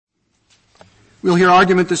We'll hear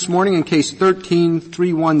argument this morning in Case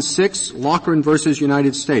 13-316, Loughran versus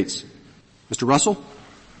United States. Mr. Russell?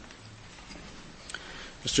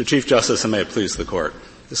 Mr. Chief Justice, and may it please the Court.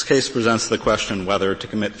 This case presents the question whether, to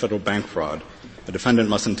commit federal bank fraud, a defendant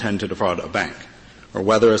must intend to defraud a bank, or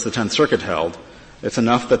whether, as the Tenth Circuit held, it's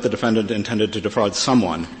enough that the defendant intended to defraud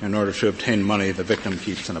someone in order to obtain money the victim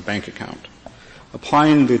keeps in a bank account.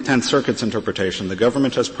 Applying the Tenth Circuit's interpretation, the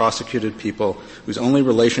government has prosecuted people whose only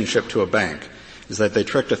relationship to a bank is that they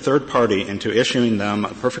tricked a third party into issuing them a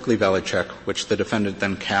perfectly valid check which the defendant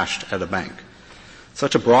then cashed at a bank.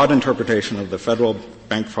 Such a broad interpretation of the federal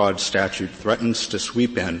bank fraud statute threatens to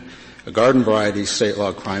sweep in a garden variety state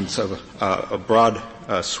law crimes of a broad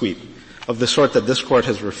sweep of the sort that this Court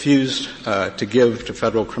has refused to give to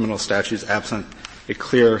federal criminal statutes absent a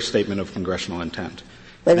clear statement of congressional intent.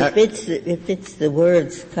 But if it's the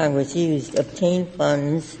words Congress used, obtain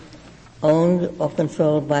funds owned or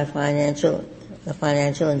controlled by a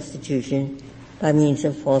financial institution by means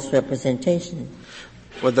of false representation.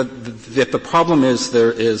 Well, the problem is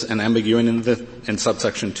there is an ambiguity in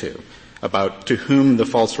subsection 2 about to whom the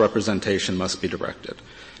false representation must be directed.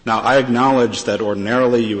 Now, I acknowledge that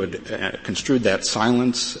ordinarily you would construe that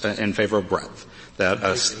silence in favor of breadth, that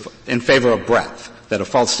a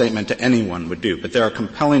false statement to anyone would do. But there are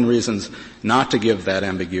compelling reasons not to give that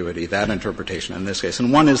ambiguity, that interpretation in this case.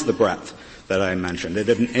 And one is the breadth that I mentioned. It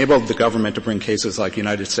enabled the government to bring cases like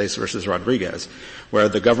United States versus Rodriguez, where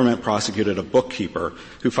the government prosecuted a bookkeeper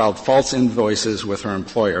who filed false invoices with her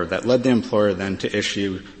employer that led the employer then to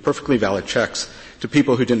issue perfectly valid checks to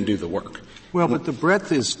people who didn't do the work. Well, but the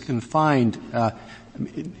breadth is confined.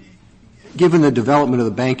 Given the development of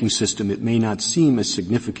the banking system, it may not seem as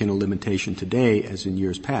significant a limitation today as in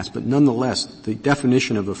years past, but nonetheless, the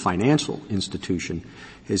definition of a financial institution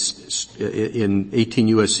is, in 18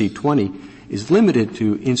 U.S.C. 20, is limited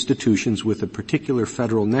to institutions with a particular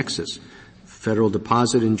federal nexus. Federal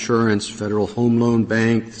Deposit Insurance, Federal Home Loan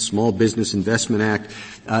Bank, Small Business Investment Act.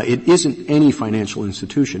 It isn't any financial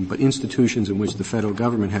institution, but institutions in which the federal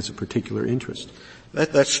government has a particular interest.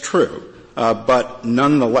 That's true. But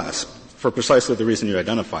nonetheless, for precisely the reason you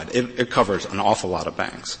identified, it covers an awful lot of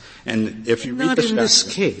banks. And if you read the statute— Not in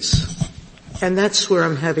this case. And that's where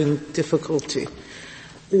I'm having difficulty.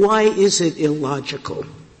 Why is it illogical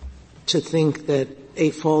to think that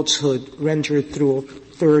a falsehood rendered through a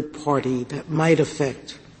third party that might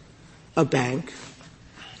affect a bank,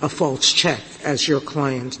 a false check, as your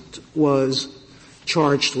client was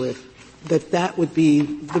charged with, that would be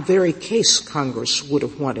the very case Congress would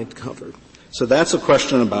have wanted covered? So that's a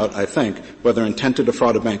question about, I think, whether intent to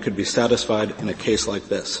defraud a bank could be satisfied in a case like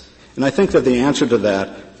this. And I think that the answer to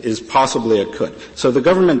that is possibly it could. So the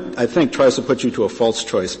government, I think, tries to put you to a false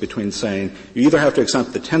choice between saying you either have to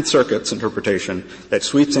accept the Tenth Circuit's interpretation that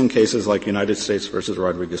sweeps in cases like United States versus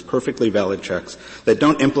Rodriguez, perfectly valid checks that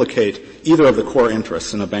don't implicate either of the core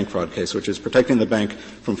interests in a bank fraud case, which is protecting the bank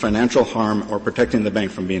from financial harm or protecting the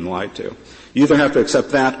bank from being lied to. You either have to accept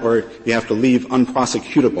that or you have to leave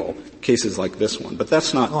unprosecutable cases like this one. But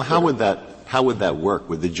that's not— Well, how would that work?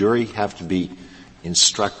 Would the jury have to be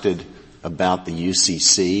instructed about the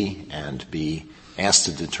UCC and be asked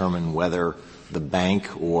to determine whether the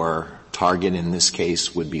bank or target in this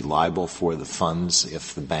case would be liable for the funds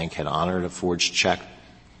if the bank had honored a forged check?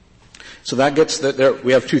 So that gets there.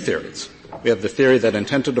 We have two theories. We have the theory that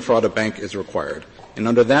intent to defraud a bank is required. And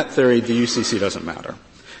under that theory, the UCC doesn't matter.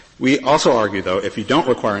 We also argue, though, if you don't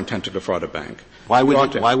require intent to defraud a bank— Why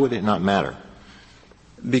would it not matter?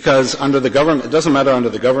 Because under the government, it doesn't matter under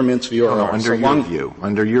the government's view or ours.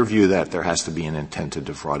 Under your view that there has to be an intent to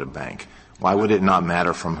defraud a bank. Why would it not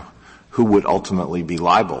matter from who would ultimately be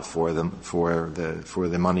liable for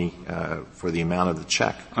the money, for the amount of the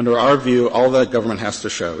check? Under our view, all that government has to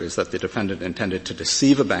show is that the defendant intended to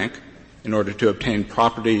deceive a bank in order to obtain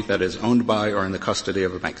property that is owned by or in the custody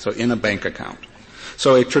of a bank, so in a bank account.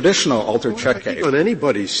 So a traditional altered check case— On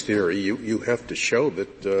anybody's theory, you have to show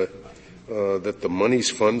that the monies,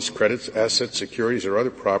 funds, credits, assets, securities, or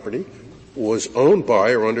other property was owned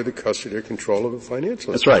by or under the custody or control of a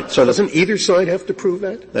financial institution. That's right. So doesn't either side have to prove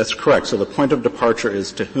that? That's correct. So the point of departure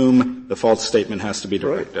is to whom the false statement has to be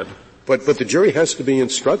directed. Right. But the jury has to be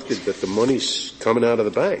instructed that the money's coming out of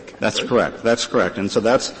the bank. That's correct. That's correct. And so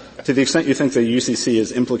that's, to the extent you think the UCC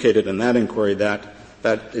is implicated in that inquiry, that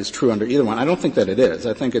is true under either one. I don't think that it is.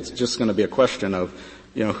 I think it's just going to be a question of,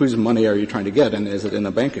 whose money are you trying to get, and is it in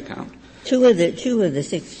a bank account? Two of the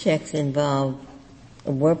 6 checks involved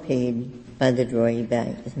were paid by the Drori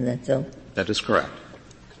Bank, isn't that so? That is correct.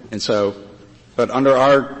 And so, but under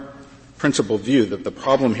our principal view that the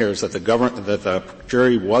problem here is that that the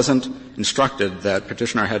jury wasn't instructed that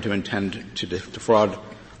petitioner had to intend to defraud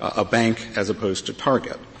a bank as opposed to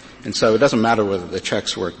Target. And so it doesn't matter whether the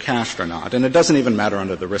checks were cashed or not. And it doesn't even matter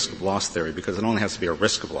under the risk of loss theory because it only has to be a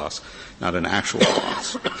risk of loss, not an actual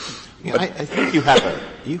loss. Yeah, I think you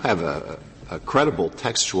have a credible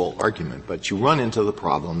textual argument, but you run into the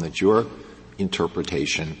problem that your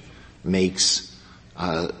interpretation makes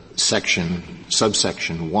subsection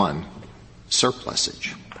 1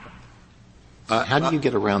 surplusage. How do you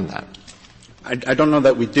get around that? I don't know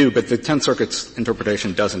that we do, but the Tenth Circuit's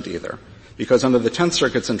interpretation doesn't either. Because under the Tenth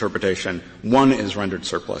Circuit's interpretation, 1 is rendered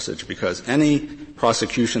surplusage because any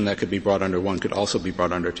prosecution that could be brought under 1 could also be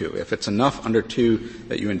brought under 2. If it's enough under 2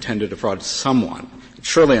 that you intend to defraud someone, it's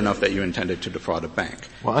surely enough that you intended to defraud a bank.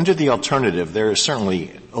 Well, under the alternative, there is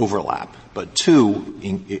certainly overlap, but 2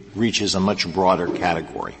 it reaches a much broader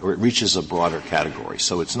category, or it reaches a broader category,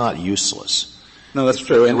 so it's not useless. No, that's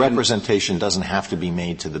true. The representation doesn't have to be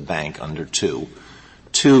made to the bank under 2.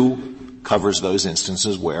 2 covers those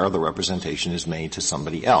instances where the representation is made to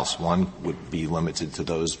somebody else. 1 would be limited to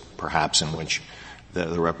those perhaps in which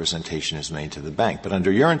the representation is made to the bank. But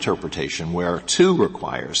under your interpretation, where 2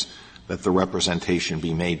 requires that the representation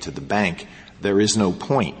be made to the bank, there is no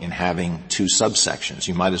point in having 2 subsections.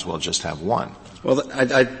 You might as well just have 1. Well,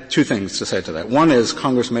 I 2 things to say to that. One is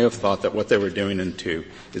Congress may have thought that what they were doing in 2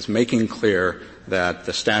 is making clear that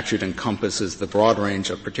the statute encompasses the broad range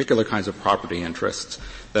of particular kinds of property interests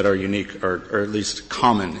that are unique or at least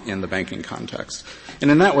common in the banking context. And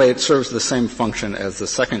in that way, it serves the same function as the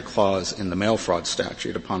second clause in the mail fraud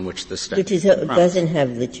statute upon which this statute doesn't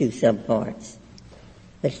have the 2 subparts.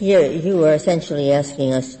 But here you are essentially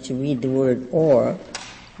asking us to read the word or,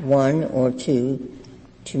 1 or 2,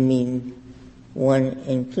 to mean 1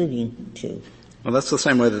 including 2. Well, that's the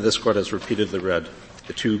same way that this Court has repeatedly read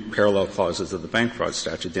the 2 parallel clauses of the bank fraud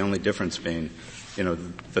statute, the only difference being,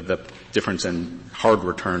 the difference in hard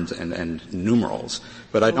returns and numerals.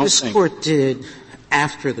 But I don't think this Court did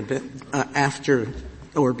after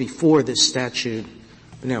or before this statute.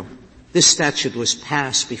 No, this statute was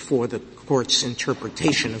passed before the Court's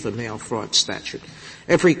interpretation of the mail fraud statute.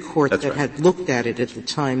 Every court that had looked at it at the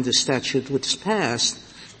time the statute was passed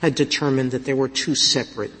had determined that there were 2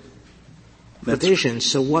 separate provisions.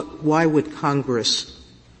 So why would Congress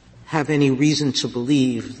have any reason to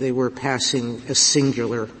believe they were passing a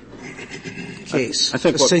singular case,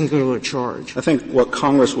 singular charge? I think what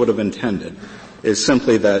Congress would have intended is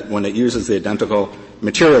simply that when it uses the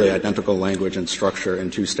materially identical language and structure in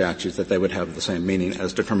 2 statutes, that they would have the same meaning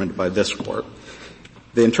as determined by this Court.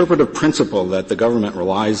 The interpretive principle that the government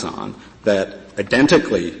relies on, that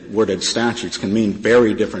identically worded statutes can mean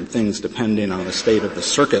very different things depending on the state of the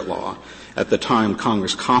circuit law at the time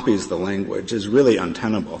Congress copies the language, is really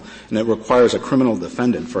untenable. And it requires a criminal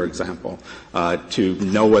defendant, for example, to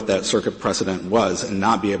know what that circuit precedent was and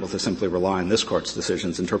not be able to simply rely on this Court's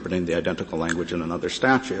decisions interpreting the identical language in another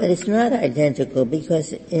statute. But it's not identical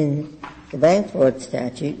because in the bank fraud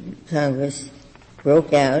statute, Congress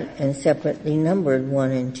broke out and separately numbered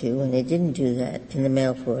 1 and 2, and they didn't do that in the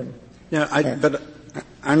mail fraud. Yeah, but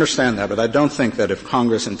I understand that, but I don't think that if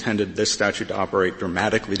Congress intended this statute to operate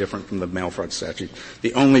dramatically different from the mail fraud statute,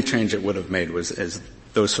 the only change it would have made was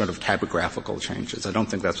those sort of typographical changes. I don't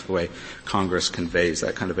think that's the way Congress conveys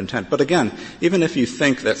that kind of intent. But again, even if you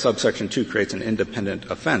think that subsection 2 creates an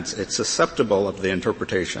independent offense, it's susceptible of the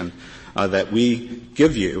interpretation that we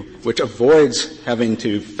give you, which avoids having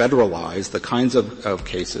to federalize the kinds of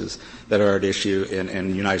cases that are at issue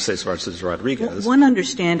in United States versus Rodriguez. One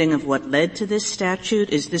understanding of what led to this statute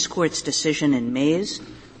is this Court's decision in Mays,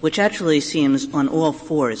 which actually seems on all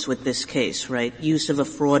fours with this case, right? Use of a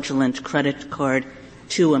fraudulent credit card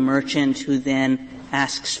to a merchant who then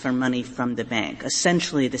asks for money from the bank.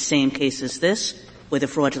 Essentially the same case as this, with a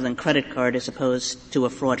fraudulent credit card as opposed to a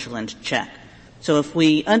fraudulent check. So if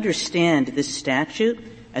we understand this statute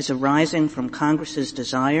as arising from Congress's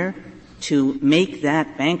desire to make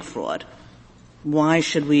that bank fraud, why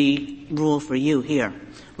should we rule for you here?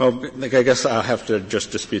 Well, I guess I'll have to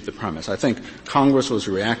just dispute the premise. I think Congress was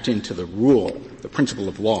reacting to the rule, the principle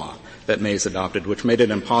of law that Mays adopted, which made it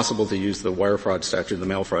impossible to use the wire fraud statute, the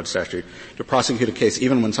mail fraud statute, to prosecute a case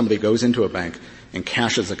even when somebody goes into a bank and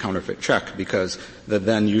cashes a counterfeit check because the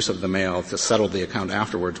then use of the mail to settle the account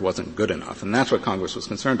afterwards wasn't good enough. And that's what Congress was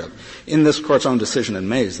concerned of. In this Court's own decision in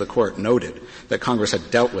Mays, the Court noted that Congress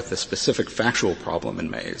had dealt with this specific factual problem in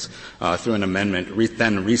Mays through an amendment,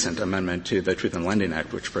 then recent amendment to the Truth in Lending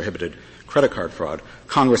Act, which which prohibited credit card fraud.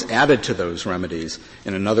 Congress added to those remedies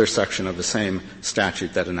in another section of the same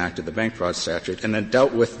statute that enacted the bank fraud statute, and then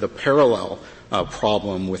dealt with the parallel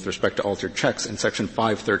problem with respect to altered checks in Section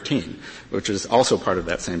 513, which is also part of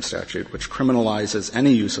that same statute, which criminalizes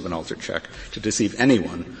any use of an altered check to deceive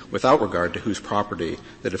anyone without regard to whose property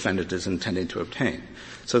the defendant is intending to obtain.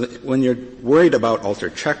 So that when you're worried about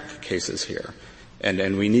altered check cases here,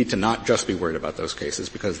 and we need to not just be worried about those cases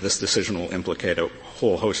because this decision will implicate a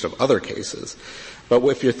whole host of other cases. But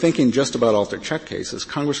if you're thinking just about altered check cases,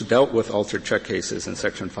 Congress dealt with altered check cases in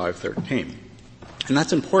Section 513. And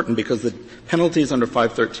that's important because the penalties under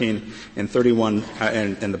 513 and 31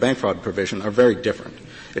 and the bank fraud provision are very different.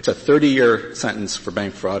 It's a 30-year sentence for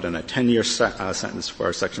bank fraud and a 10-year sentence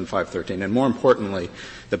for Section 513. And more importantly,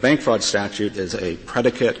 the bank fraud statute is a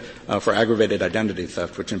predicate for aggravated identity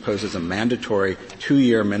theft, which imposes a mandatory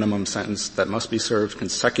 2-year minimum sentence that must be served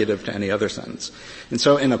consecutive to any other sentence. And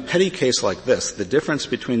so in a petty case like this, the difference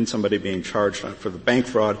between somebody being charged for the bank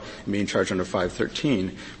fraud and being charged under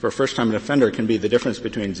 513 for a first-time offender can be the difference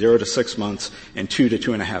between 0 to 6 months and 2 to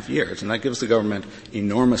 2.5 years. And that gives the government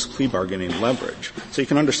enormous plea bargaining leverage. So you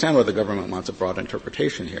can understand why the government wants a broad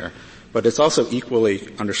interpretation here. But it's also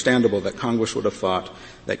equally understandable that Congress would have thought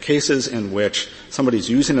that cases in which somebody's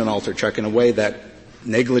using an altered check in a way that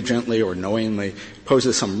negligently or knowingly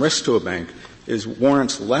poses some risk to a bank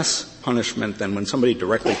warrants less punishment than when somebody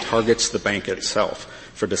directly targets the bank itself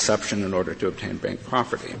for deception in order to obtain bank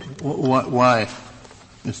property. Why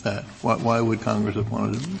is that? Why would Congress have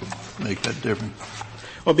wanted to make that difference?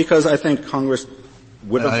 Well, because I think Congress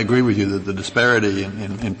would have... I agree with you that the disparity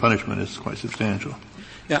in punishment is quite substantial.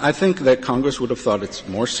 Yeah, I think that Congress would have thought it's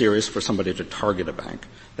more serious for somebody to target a bank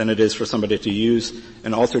than it is for somebody to use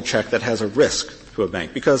an altered check that has a risk to a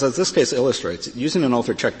bank. Because as this case illustrates, using an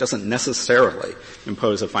altered check doesn't necessarily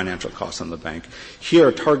impose a financial cost on the bank. Here,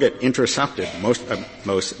 Target intercepted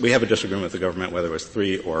we have a disagreement with the government whether it was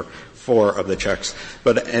 3 or 4 of the checks,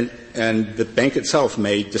 but, and the bank itself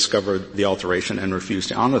may discover the alteration and refuse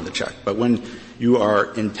to honor the check. But when you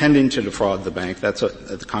are intending to defraud the bank,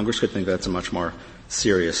 Congress could think that's a much more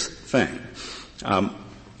serious thing.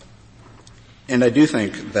 And I do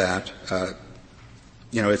think that,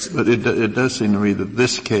 it's... But it does seem to me that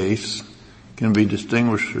this case can be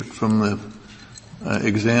distinguished from the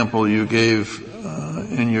example you gave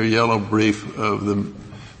in your yellow brief of the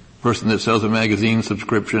person that sells a magazine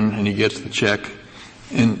subscription and he gets the check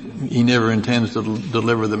and he never intends to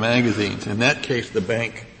deliver the magazines. In that case, the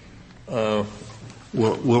bank will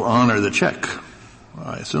honor the check,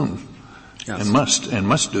 I assume. Yes. And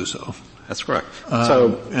must do so. That's correct.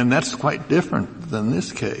 And that's quite different than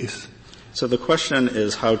this case. So the question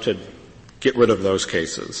is how to get rid of those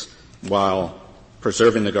cases while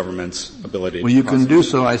preserving the government's ability to prosecute. Well, you can do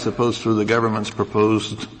so, I suppose, through the government's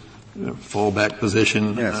proposed fallback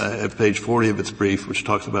position at page 40 of its brief, which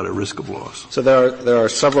talks about a risk of loss. So there are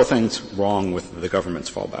several things wrong with the government's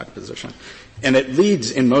fallback position. And it leads,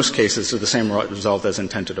 in most cases, to the same result as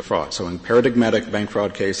intent to defraud. So in paradigmatic bank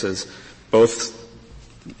fraud cases, both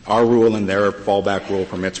our rule and their fallback rule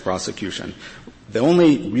permits prosecution. The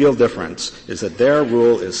only real difference is that their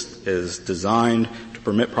rule is designed to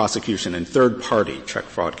permit prosecution in third-party check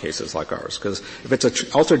fraud cases like ours. Because if it's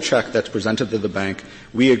an altered check that's presented to the bank,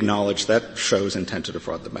 we acknowledge that shows intent to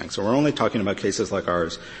defraud the bank. So we're only talking about cases like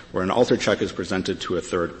ours where an altered check is presented to a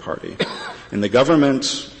third party. And the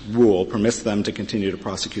government's rule permits them to continue to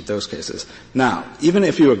prosecute those cases. Now, even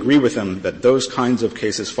if you agree with them that those kinds of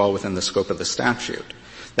cases fall within the scope of the statute,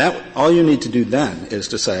 all you need to do then is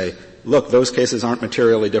to say, look, those cases aren't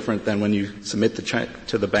materially different than when you submit the check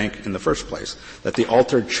to the bank in the first place, that the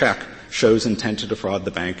altered check shows intent to defraud the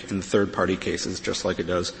bank in the third-party cases just like it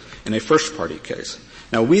does in a first-party case.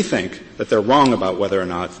 Now, we think that they're wrong about whether or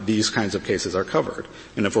not these kinds of cases are covered.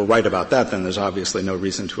 And if we're right about that, then there's obviously no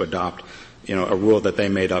reason to adopt, a rule that they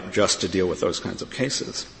made up just to deal with those kinds of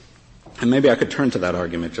cases. And maybe I could turn to that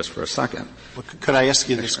argument just for a second. Well, could I ask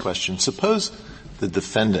you this question? Suppose the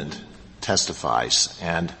defendant testifies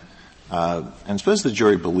and suppose the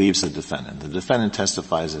jury believes the defendant. The defendant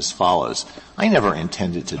testifies as follows. I never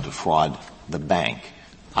intended to defraud the bank.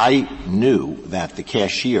 I knew that the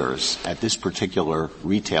cashiers at this particular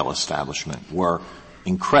retail establishment were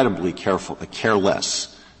incredibly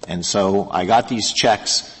careless. And so I got these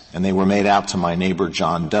checks and they were made out to my neighbor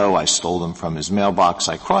John Doe. I stole them from his mailbox.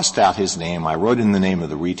 I crossed out his name. I wrote in the name of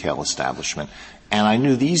the retail establishment. And I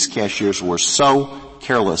knew these cashiers were so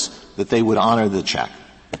careless that they would honor the check.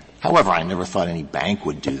 However, I never thought any bank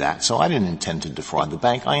would do that, so I didn't intend to defraud the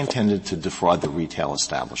bank. I intended to defraud the retail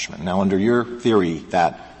establishment. Now, under your theory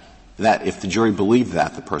that if the jury believed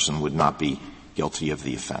that, the person would not be guilty of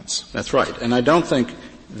the offense. That's right. And I don't think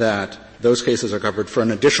that those cases are covered for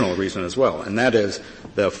an additional reason as well, and that is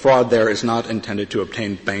the fraud there is not intended to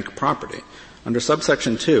obtain bank property. Under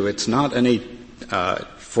subsection 2, it's not any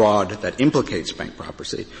fraud that implicates bank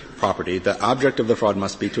property. The object of the fraud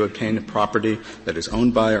must be to obtain property that is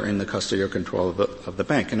owned by or in the custody or control of the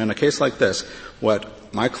bank. And in a case like this,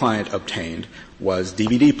 what my client obtained was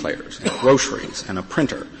DVD players, and groceries, and a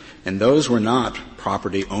printer. And those were not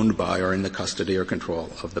property owned by or in the custody or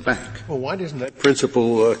control of the bank. Well, why doesn't that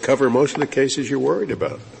principle cover most of the cases you're worried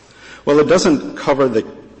about? Well, it doesn't cover the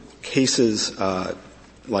cases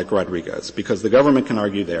like Rodriguez, because the government can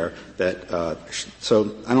argue there that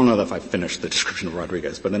so I don't know if I finished the description of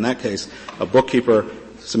Rodriguez, but in that case, a bookkeeper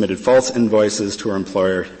submitted false invoices to her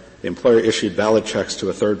employer. The employer issued valid checks to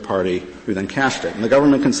a third party who then cashed it. And the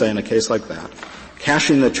government can say in a case like that,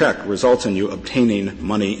 cashing the check results in you obtaining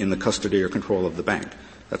money in the custody or control of the bank.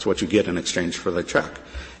 That's what you get in exchange for the check.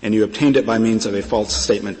 And you obtained it by means of a false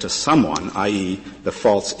statement to someone, i.e. the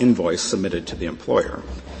false invoice submitted to the employer.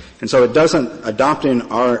 And so it doesn't, adopting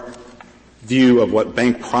our view of what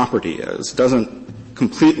bank property is, doesn't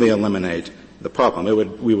completely eliminate the problem.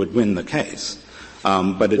 We would win the case.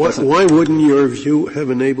 But it doesn't. Why wouldn't your view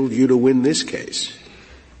have enabled you to win this case?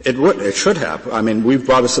 It should have. I mean, we've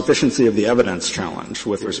brought a sufficiency of the evidence challenge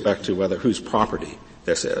with respect to whose property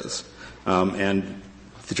this is. And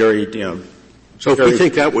the jury, So if we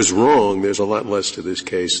think that was wrong, there's a lot less to this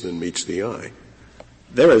case than meets the eye.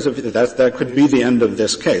 There is. That could be the end of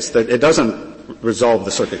this case. It doesn't resolve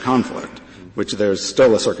the circuit conflict, which there's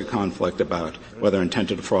still a circuit conflict about whether intent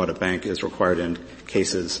to defraud a bank is required in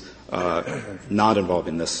cases not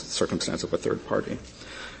involving this circumstance of a third party.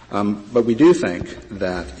 But we do think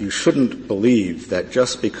that you shouldn't believe that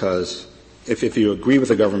just because, if you agree with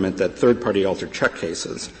the government that third-party altered check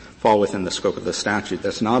cases fall within the scope of the statute,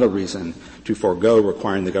 that's not a reason to forego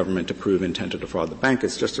requiring the government to prove intent to defraud the bank.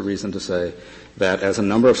 It's just a reason to say that, as a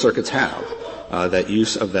number of circuits have, that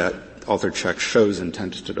use of that altered check shows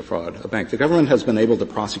intent to defraud a bank. The government has been able to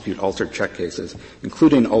prosecute altered check cases,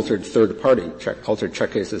 including altered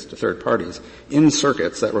check cases to third parties, in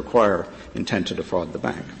circuits that require intent to defraud the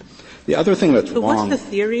bank. The other thing that's wrong. What's the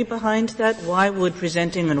theory behind that? Why would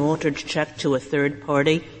presenting an altered check to a third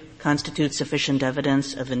party constitute sufficient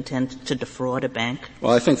evidence of intent to defraud a bank?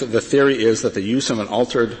 Well, I think that the theory is that the use of an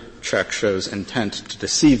altered check shows intent to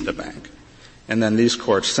deceive the bank. And then these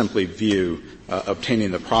courts simply view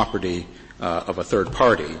obtaining the property of a third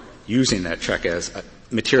party using that check as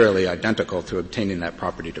materially identical to obtaining that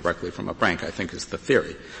property directly from a bank, I think is the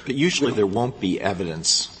theory. But usually there won't be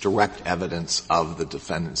direct evidence of the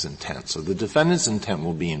defendant's intent. So the defendant's intent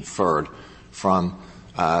will be inferred from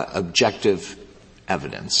objective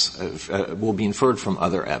evidence, will be inferred from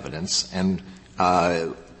other evidence, and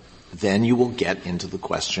then you will get into the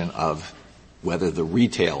question of whether the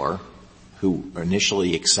retailer who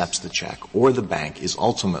initially accepts the check or the bank is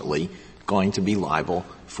ultimately going to be liable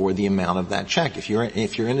for the amount of that check. If you're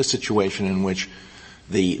in a situation in which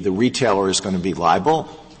the retailer is going to be liable,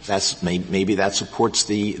 maybe that supports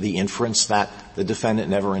the inference that the defendant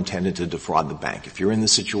never intended to defraud the bank. If you're in the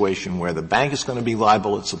situation where the bank is going to be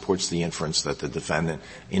liable, it supports the inference that the defendant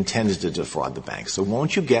intended to defraud the bank. So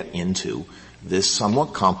won't you get into this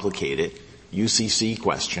somewhat complicated UCC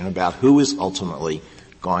question about who is ultimately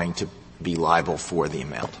going to be liable for the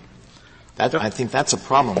amount? I think that's a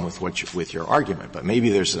problem with your argument, but maybe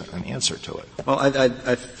there's an answer to it. Well,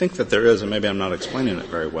 I think that there is, and maybe I'm not explaining it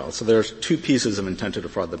very well. So there's two pieces of intent to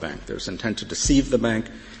defraud the bank. There's intent to deceive the bank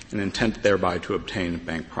and intent thereby to obtain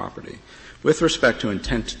bank property. With respect to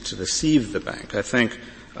intent to deceive the bank, I think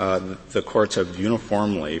the courts have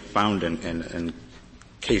uniformly found in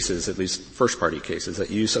cases, at least first-party cases, that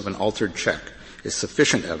use of an altered check is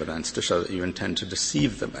sufficient evidence to show that you intend to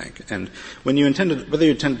deceive the bank. And when you whether you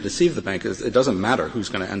intend to deceive the bank, it doesn't matter who's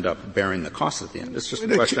going to end up bearing the cost at the end. It's just a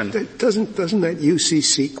question. Doesn't that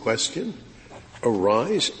UCC question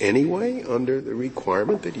arise anyway under the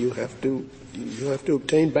requirement that you have to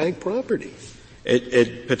obtain bank property?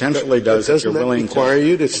 It potentially does. Doesn't that require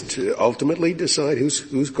you to ultimately decide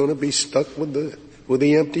who's going to be stuck with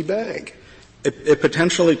the empty bag? It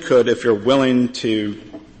potentially could if you're willing to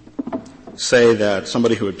say that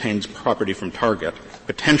somebody who obtains property from Target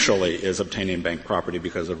potentially is obtaining bank property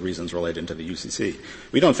because of reasons related to the UCC.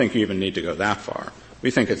 We don't think you even need to go that far. We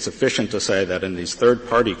think it's sufficient to say that in these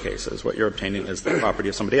third-party cases, what you're obtaining is the property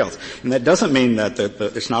of somebody else. And that doesn't mean that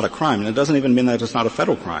it's not a crime, and it doesn't even mean that it's not a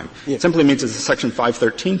federal crime. Yeah. It simply means it's a Section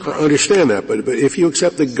 513 crime. I understand that, but if you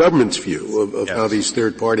accept the government's view of yes. how these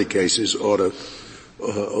third-party cases ought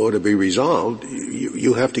to be resolved,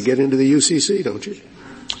 you have to get into the UCC, don't you?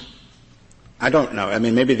 I don't know. I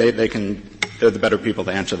mean, maybe they're the better people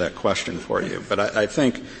to answer that question for you. But I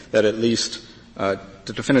think that at least,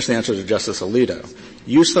 to finish the answer to Justice Alito,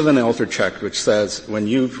 use of an altered check which says when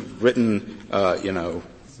you've written,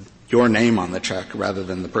 your name on the check rather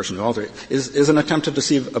than the person who altered it is an attempt to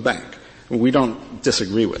deceive a bank. We don't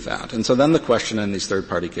disagree with that. And so then the question in these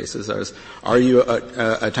third-party cases is, are you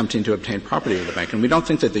attempting to obtain property of the bank? And we don't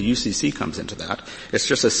think that the UCC comes into that. It's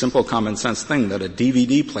just a simple common-sense thing that a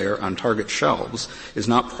DVD player on Target shelves is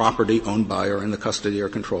not property owned by or in the custody or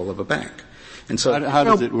control of a bank. And so how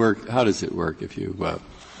does it work? How does it work if you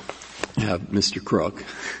have Mr. Crook?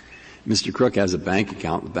 Mr. Crook has a bank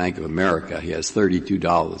account in the Bank of America. He has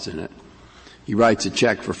 $32 in it. He writes a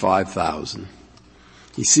check for $5,000.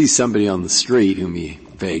 He sees somebody on the street whom he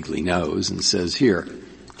vaguely knows and says, here,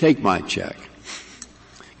 take my check.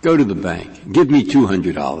 Go to the bank. Give me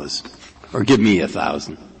 $200 or give me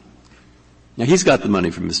 $1,000. Now he's got the money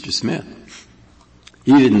from Mr. Smith.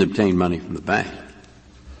 He didn't obtain money from the bank.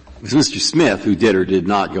 It was Mr. Smith who did or did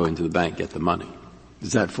not go into the bank get the money.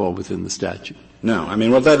 Does that fall within the statute? No. I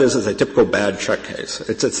mean, what that is a typical bad check case.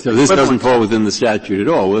 So this doesn't fall within the statute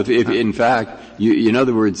at all. If in fact, in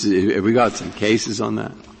other words, have we got some cases on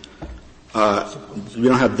that? We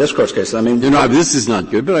don't have this court's case. I mean, this is not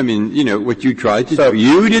good, but I mean, what you tried to do,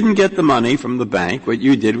 you didn't get the money from the bank. What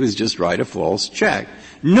you did was just write a false check,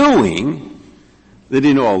 knowing that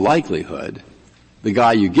in all likelihood, the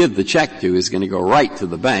guy you give the check to is going to go right to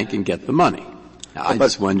the bank and get the money. Now, I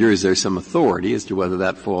just wonder, is there some authority as to whether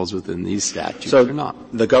that falls within these statutes or not?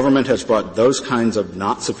 The government has brought those kinds of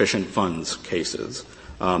not sufficient funds cases.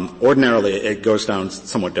 Ordinarily, it goes down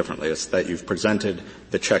somewhat differently. It's that you've presented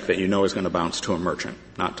the check that you know is going to bounce to a merchant,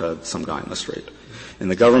 not to some guy in the street.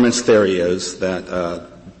 And the government's theory is that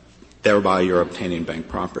thereby you're obtaining bank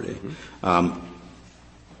property.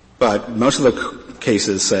 But most of the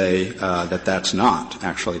cases say that that's not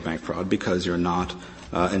actually bank fraud because you're not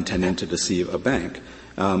intending to deceive a bank.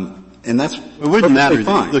 And that's perfectly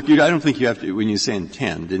fine. Look, I don't think you have to, when you say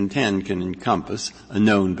intend can encompass a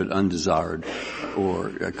known but undesired or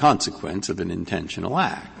a consequence of an intentional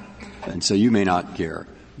act. And so you may not care,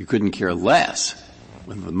 you couldn't care less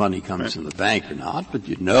when the money comes from the bank or not, but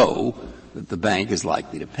you know that the bank is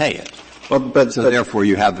likely to pay it. So therefore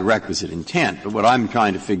you have the requisite intent. But what I'm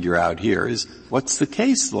trying to figure out here is what's the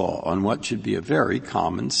case law on what should be a very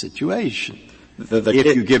common situation?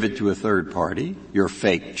 If you give it to a third party, your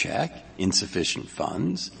fake check, insufficient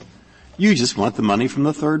funds, you just want the money from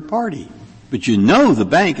the third party. But you know the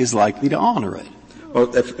bank is likely to honor it.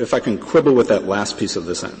 Well, if I can quibble with that last piece of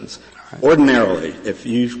the sentence. Right. Ordinarily, if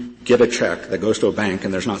you get a check that goes to a bank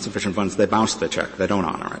and there's not sufficient funds, they bounce the check. They don't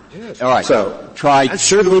honor it. Yes. All right. So, that's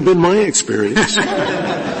certainly been my experience. But,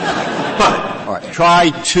 all right.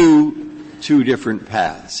 Try two different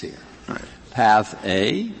paths here. All right. Path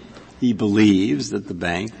A, he believes that the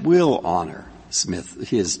bank will honor Smith,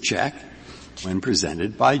 his check, when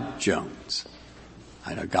presented by Jones.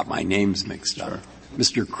 I got my names mixed up. Sure.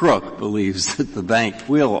 Mr. Crook believes that the bank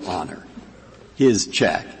will honor his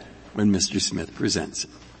check when Mr. Smith presents it.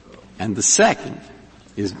 And the second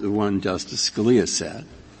is the one Justice Scalia said,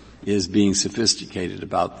 is being sophisticated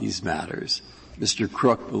about these matters. Mr.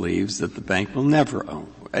 Crook believes that the bank will never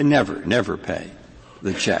pay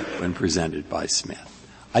the check when presented by Smith.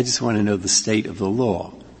 I just want to know the state of the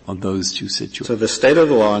law on those two situations. So the state of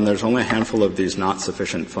the law, and there's only a handful of these not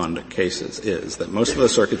sufficient fund cases, is that most of the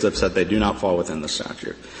circuits have said they do not fall within the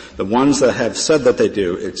statute. The ones that have said that they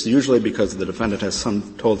do, it's usually because the defendant has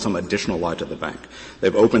told some additional lie to the bank.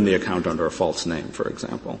 They've opened the account under a false name, for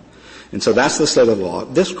example. And so that's the state of the law.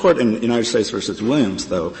 This court in United States versus Williams,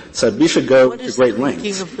 though, said we should go to great lengths. What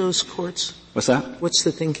is the thinking of those courts? What's that? What's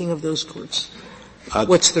the thinking of those courts?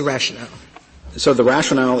 What's the rationale? So the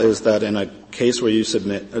rationale is that in a case where you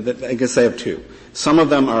submit, I guess they have two. Some of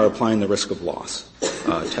them are applying the risk of loss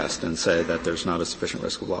test and say that there's not a sufficient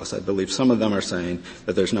risk of loss. I believe some of them are saying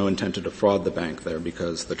that there's no intent to defraud the bank there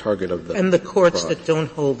because the target of the And the courts fraud. that don't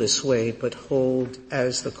hold this way but hold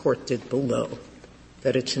as the court did below,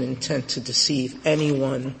 that it's an intent to deceive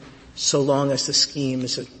anyone so long as the scheme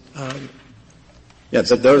is yeah,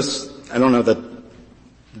 but those, I don't know that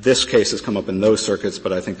this case has come up in those circuits,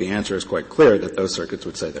 but I think the answer is quite clear that those circuits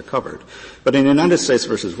would say they're covered. But in United States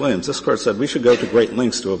versus Williams, this court said we should go to great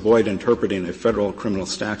lengths to avoid interpreting a federal criminal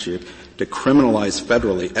statute to criminalize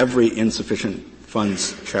federally every insufficient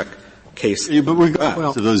funds check case. Yeah,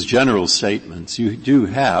 but to those general statements, you do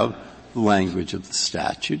have the language of the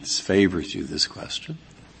statute favors you this question.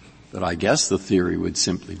 But I guess the theory would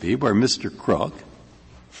simply be where Mr. Crook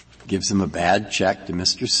gives him a bad check to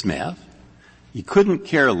Mr. Smith. He couldn't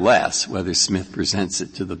care less whether Smith presents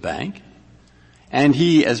it to the bank And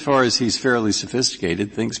he, as far as he's fairly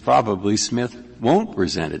sophisticated, thinks probably Smith won't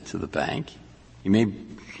present it to the bank. He may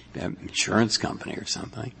have an insurance company or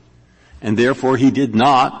something. And therefore he did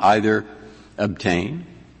not either obtain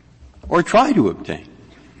or try to obtain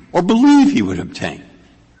or believe he would obtain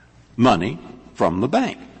money from the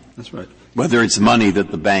bank. That's right. Whether it's money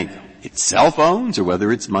that the bank itself owns or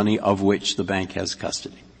whether it's money of which the bank has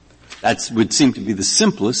custody. That would seem to be the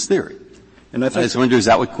simplest theory. And I just wonder, is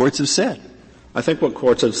that what courts have said? I think what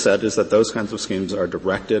courts have said is that those kinds of schemes are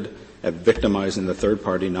directed at victimizing the third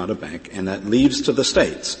party, not a bank, and that leaves to the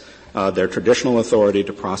states their traditional authority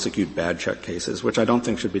to prosecute bad check cases, which I don't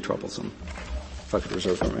think should be troublesome. If I could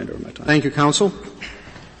reserve the remainder of my time. Thank you, counsel.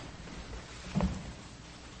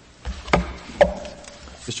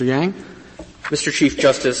 Mr. Yang? Mr. Chief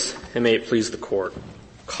Justice, and may it please the Court,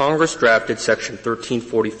 Congress drafted Section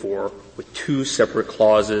 1344 with two separate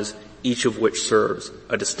clauses, each of which serves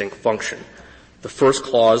a distinct function. The first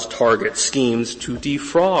clause targets schemes to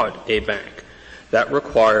defraud a bank. That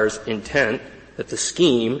requires intent that the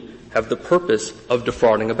scheme have the purpose of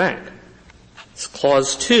defrauding a bank. It's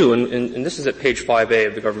Clause 2, and this is at page 5A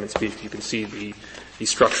of the government speech. You can see the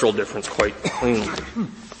structural difference quite cleanly.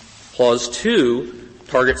 Clause 2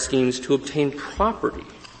 targets schemes to obtain property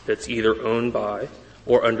that's either owned by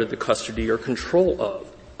or under the custody or control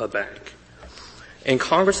of a bank. And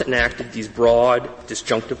Congress enacted these broad,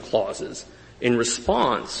 disjunctive clauses in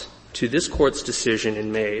response to this Court's decision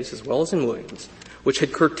in Mays, as well as in Williams, which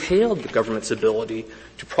had curtailed the government's ability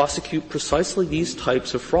to prosecute precisely these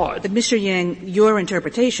types of fraud. But, Mr. Yang, your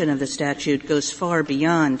interpretation of the statute goes far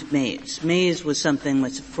beyond Mays. Mays was something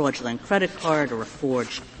with a fraudulent credit card or a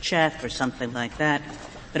forged check or something like that.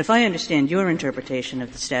 But if I understand your interpretation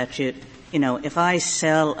of the statute, if I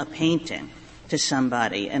sell a painting to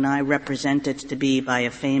somebody and I represent it to be by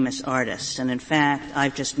a famous artist, and in fact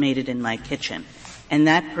I've just made it in my kitchen, and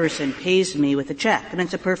that person pays me with a check, and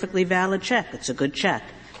it's a perfectly valid check, it's a good check.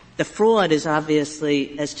 The fraud is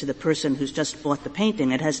obviously as to the person who's just bought the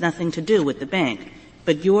painting. It has nothing to do with the bank.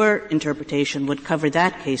 But your interpretation would cover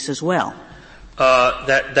that case as well.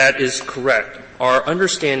 That is correct. Our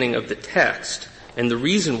understanding of the text and the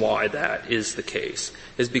reason why that is the case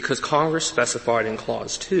is because Congress specified in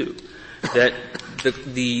Clause 2 that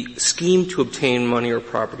the scheme to obtain money or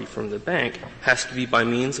property from the bank has to be by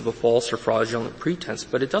means of a false or fraudulent pretense,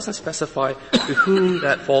 but it doesn't specify to whom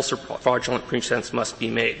that false or fraudulent pretense must be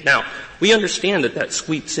made. Now, we understand that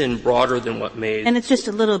sweeps in broader than what Mays. And it's just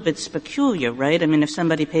a little bit peculiar, right? I mean, if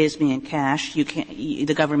somebody pays me in cash,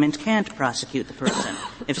 the government can't prosecute the person.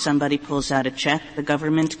 If somebody pulls out a check, the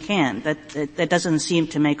government can. That doesn't seem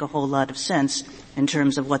to make a whole lot of sense in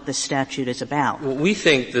terms of what this statute is about. Well, we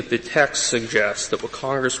think that the text suggests that what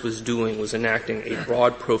Congress was doing was enacting a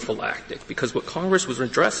broad prophylactic, because what Congress was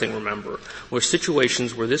addressing, remember, were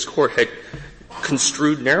situations where this Court had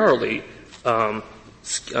construed narrowly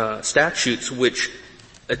statutes which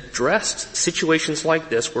addressed situations like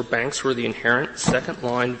this where banks were the inherent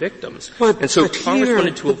second-line victims. But Congress here,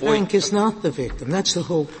 wanted to avoid. The bank is not the victim. That's the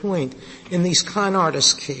whole point. In these con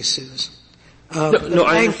artist cases, the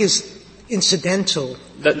bank is incidental.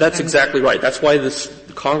 That's exactly right. That's why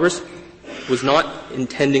Congress was not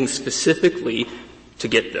intending specifically to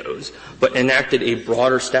get those, but enacted a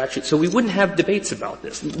broader statute. So we wouldn't have debates about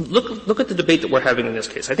this. Look at the debate that we're having in this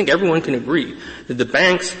case. I think everyone can agree that the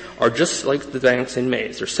banks are just like the banks in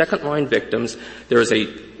Mays. They're second-line victims. There is a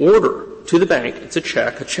order to the bank. It's a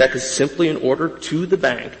check. A check is simply an order to the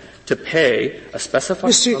bank to pay a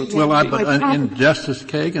specified sum. Well, in Justice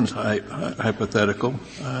Kagan's hypothetical,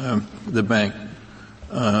 the bank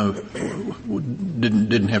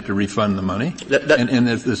didn't have to refund the money, and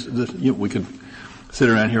this we could sit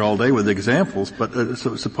around here all day with examples. But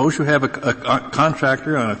so suppose you have a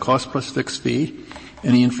contractor on a cost plus fixed fee,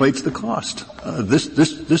 and he inflates the cost.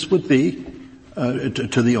 This would be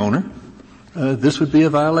to the owner. This would be a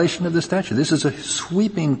violation of the statute. This is a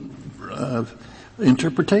sweeping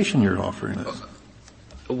interpretation you're offering us.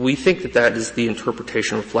 We think that is the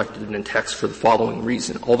interpretation reflected in the text for the following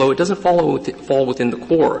reason. Although it doesn't fall within the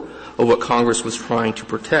core of what Congress was trying to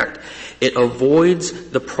protect, it avoids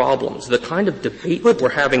the problems, the kind of debate that we're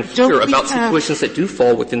having here about situations that do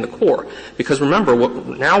fall within the core. Because remember,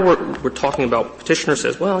 now we're talking about petitioner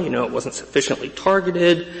says, well, it wasn't sufficiently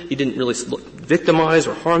targeted, he didn't really victimize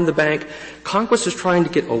or harm the bank. Congress is trying to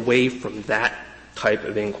get away from that type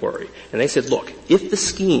of inquiry. And they said, look, if the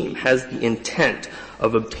scheme has the intent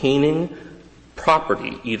of obtaining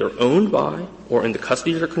property either owned by or in the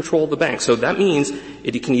custody or control of the bank, so that means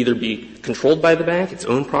it can either be controlled by the bank, its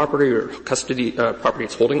own property or custody property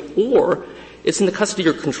it's holding, or it's in the custody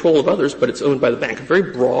or control of others, but it's owned by the bank. A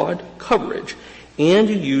very broad coverage. and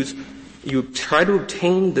you try to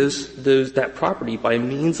obtain that property by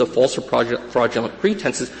means of false or fraudulent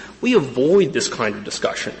pretenses, we avoid this kind of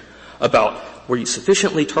discussion about were you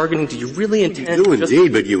sufficiently targeting? Do you really intend? You do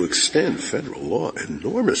indeed, but you extend federal law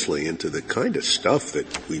enormously into the kind of stuff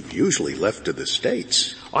that we've usually left to the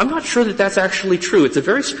states. I'm not sure that that's actually true. It's a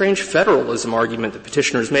very strange federalism argument the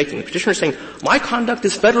petitioner is making. The petitioner is saying, my conduct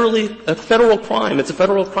is a federal crime. It's a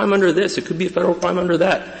federal crime under this. It could be a federal crime under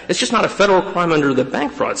that. It's just not a federal crime under the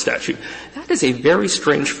bank fraud statute. That is a very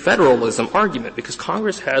strange federalism argument because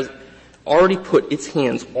Congress has already put its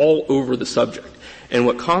hands all over the subject. And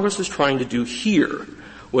what Congress was trying to do here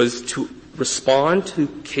was to respond to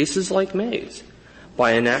cases like Mays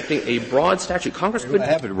by enacting a broad statute. Congress could... I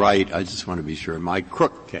have it right. I just want to be sure. In my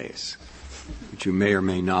Crook case, which you may or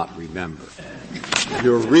may not remember,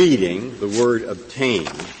 you're reading the word obtain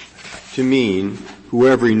to mean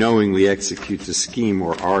whoever knowingly executes a scheme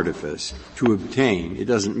or artifice to obtain. It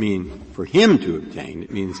doesn't mean for him to obtain.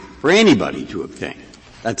 It means for anybody to obtain.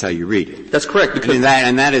 That's how you read it. That's correct. Because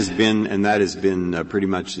that has been pretty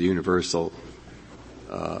much the universal.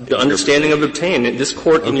 The understanding of obtain. This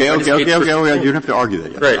court in the United States. Okay. You don't have to argue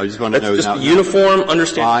that yet. Right. I just want to know just now. Uniform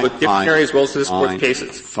understanding with dictionary as well as this court's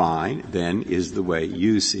cases. Fine. Then is the way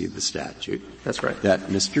you see the statute. That's right. That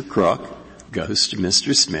Mr. Crook goes to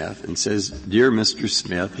Mr. Smith and says, "Dear Mr.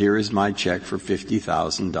 Smith, here is my check for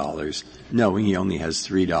 $50,000," knowing he only has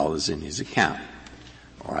 $3 in his account.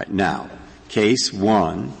 All right. Now, case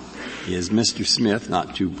one is Mr. Smith,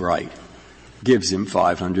 not too bright, gives him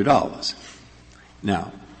 $500.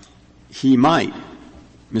 Now, he might,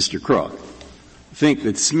 Mr. Crook, think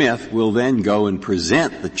that Smith will then go and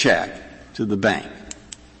present the check to the bank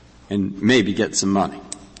and maybe get some money.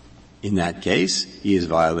 In that case, he has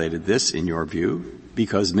violated this, in your view,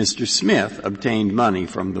 because Mr. Smith obtained money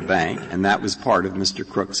from the bank, and that was part of Mr.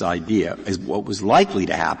 Crook's idea, as what was likely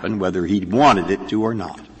to happen, whether he wanted it to or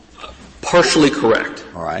not. Partially correct.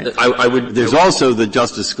 All right. I would. There's also the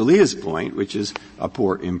Justice Scalia's point, which is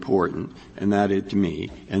important, and that is to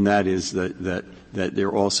me, and that is that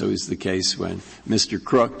there also is the case when Mr.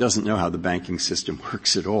 Crook doesn't know how the banking system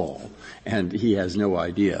works at all, and he has no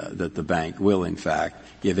idea that the bank will, in fact,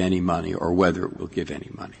 give any money or whether it will give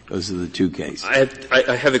any money. Those are the two cases.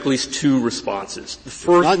 I have at least two responses. The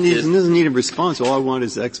first doesn't need a response. All I want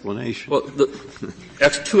is explanation. Well,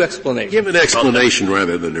 two explanations. Give an explanation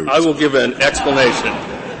rather than a response. I will give an explanation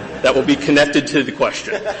that will be connected to the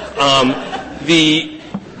question.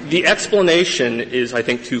 The explanation is, I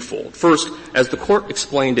think, twofold. First, as the Court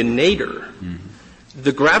explained in Nader,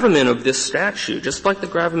 the gravamen of this statute, just like the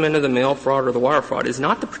gravamen of the mail fraud or the wire fraud, is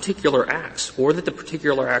not the particular acts, or that the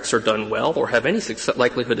particular acts are done well or have any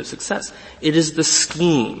likelihood of success. It is the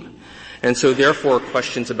scheme. And so, therefore,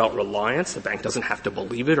 questions about reliance, the bank doesn't have to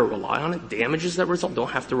believe it or rely on it. Damages that result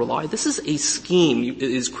don't have to rely. This is a scheme. It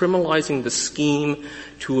is criminalizing the scheme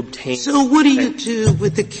to obtain. So what do you do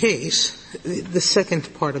with the case, the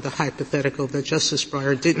second part of the hypothetical that Justice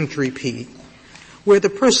Breyer didn't repeat, where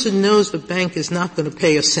the person knows the bank is not going to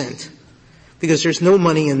pay a cent because there's no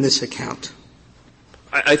money in this account?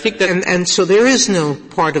 I think that... And so there is no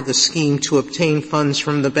part of the scheme to obtain funds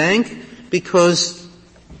from the bank because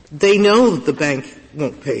they know the bank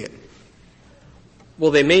won't pay it.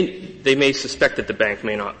 Well, they may suspect that the bank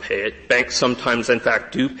may not pay it. Banks sometimes, in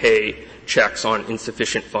fact, do pay checks on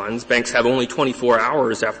insufficient funds. Banks have only 24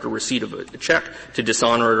 hours after receipt of a check to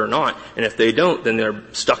dishonor it or not. And if they don't, then they're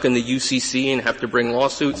stuck in the UCC and have to bring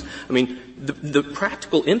lawsuits. I mean, the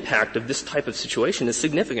practical impact of this type of situation is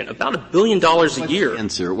significant. About $1 billion a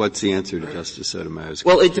year. What's the answer to Justice Sotomayor's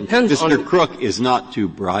question? Well, it depends on... Mr. Crook is not too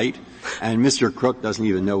bright, and Mr. Crook doesn't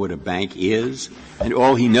even know what a bank is, and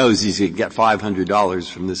all he knows is he can get $500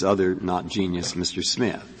 from this other not genius, Mr.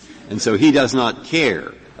 Smith. And so he does not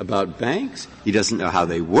care about banks. He doesn't know how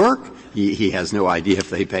they work. He has no idea if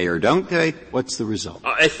they pay or don't pay. What's the result?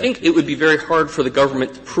 I think it would be very hard for the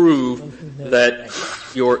government to prove that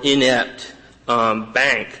your inept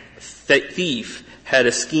bank thief had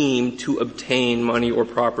a scheme to obtain money or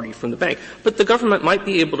property from the bank. But the government might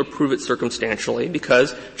be able to prove it circumstantially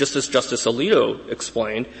because, just as Justice Alito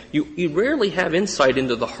explained, you rarely have insight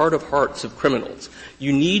into the heart of hearts of criminals.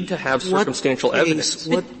 You need to have circumstantial evidence.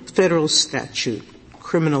 What federal statute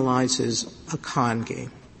criminalizes a con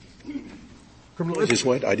game? Criminalizes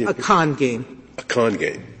what? A con game. A con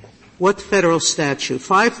game. What federal statute?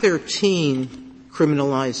 513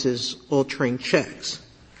 criminalizes altering checks.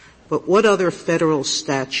 But what other federal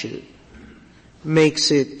statute makes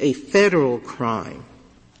it a federal crime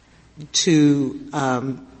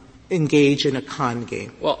to engage in a con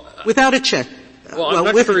game? Well, without a check. Well,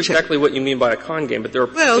 I'm not sure exactly what you mean by a con game, but there are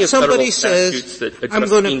plenty of somebody federal says, statutes that I'm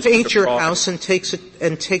going to paint your fraud. house and takes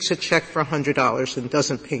a check for $100 and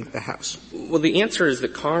doesn't paint the house. Well, the answer is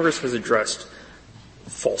that Congress has addressed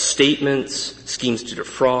false statements, schemes to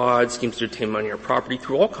defraud, schemes to obtain money or property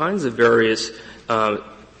through all kinds of various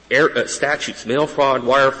statutes, mail fraud,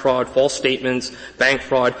 wire fraud, false statements, bank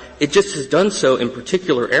fraud. It just has done so in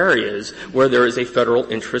particular areas where there is a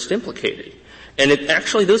federal interest implicated. And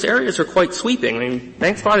actually those areas are quite sweeping. I mean,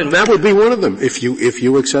 bank fraud and that would be one of them. If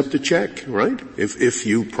you accept a check, right? If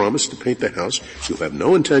you promise to paint the house, you have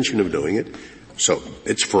no intention of doing it, so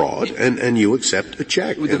it's fraud, and you accept a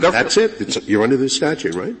check. And that's it. You're under this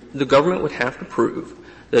statute, right? The government would have to prove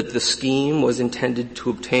that the scheme was intended to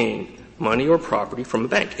obtain money or property from a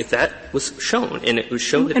bank. If that was shown, and it was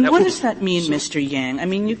shown that and that what was does that mean, Mr. Yang? I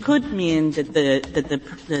mean, you could mean that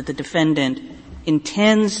the defendant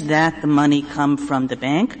intends that the money come from the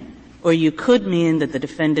bank, or you could mean that the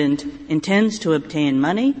defendant intends to obtain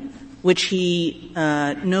money, which he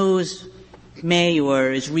knows may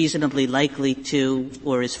or is reasonably likely to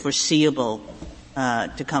or is foreseeable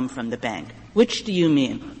to come from the bank. Which do you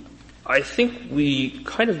mean? I think we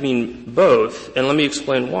kind of mean both, and let me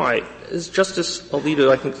explain why. As Justice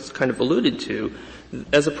Alito, I think, has kind of alluded to,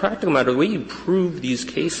 as a practical matter, the way you prove these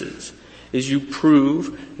cases is you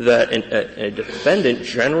prove that a defendant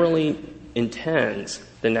generally intends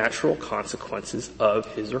the natural consequences of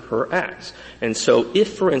his or her acts. And so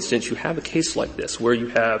if, for instance, you have a case like this where you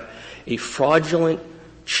have a fraudulent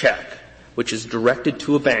check which is directed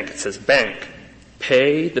to a bank, it says, bank,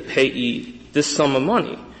 pay the payee this sum of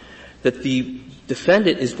money, that the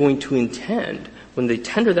defendant is going to intend, when they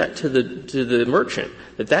tender that to the merchant,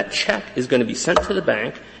 that check is going to be sent to the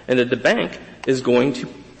bank, and that the bank is going to,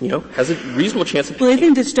 has a reasonable chance of paying. Well, I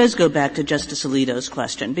think this does go back to Justice Alito's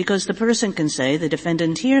question, because the person can say, the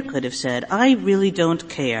defendant here could have said, I really don't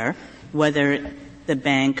care whether the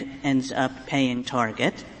bank ends up paying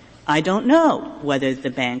Target. I don't know whether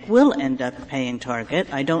the bank will end up paying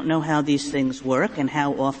Target. I don't know how these things work and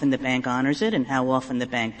how often the bank honors it and how often the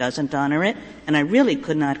bank doesn't honor it, and I really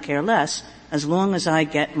could not care less as long as I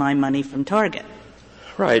get my money from Target.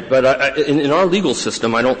 Right, but in our legal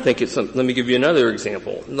system, I don't think it's. Let me give you another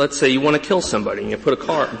example. Let's say you want to kill somebody and you put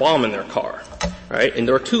a bomb in their car, right? And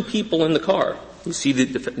there are two people in the car. You see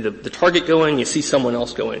the target go in, you see someone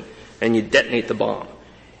else go in, and you detonate the bomb.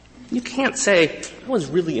 You can't say, I was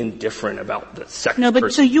really indifferent about the second person. No,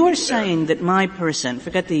 but so you're saying that my person,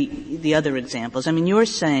 forget the other examples, I mean, you're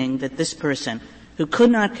saying that this person who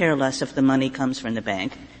could not care less if the money comes from the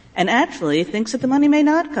bank and actually thinks that the money may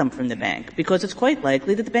not come from the bank because it's quite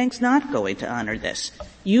likely that the bank's not going to honor this.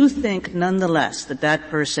 You think, nonetheless, that that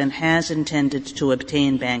person has intended to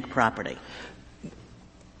obtain bank property?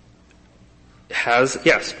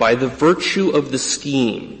 Yes, by the virtue of the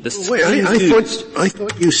scheme. I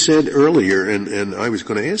thought you said earlier, and I was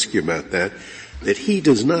going to ask you about that he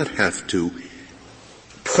does not have to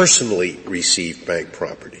personally receive bank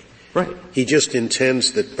property. Right. He just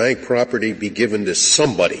intends that bank property be given to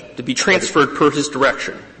somebody. To be transferred per his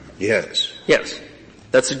direction. Yes. Yes.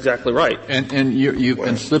 That's exactly right. And you've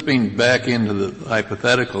been slipping back into the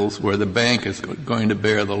hypotheticals where the bank is going to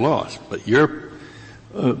bear the loss. But your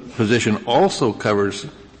position also covers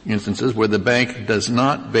instances where the bank does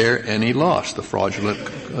not bear any loss. The fraudulent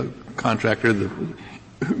contractor,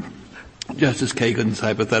 Justice Kagan's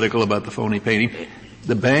hypothetical about the phony painting.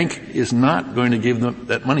 The bank is not going to give them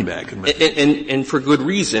that money back. And for good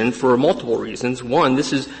reason, for multiple reasons. One,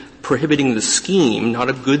 this is prohibiting the scheme, not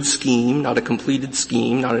a good scheme, not a completed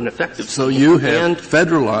scheme, not an effective scheme. So you have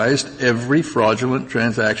federalized every fraudulent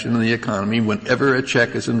transaction in the economy whenever a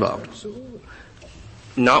check is involved.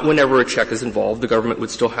 Not whenever a check is involved. The government would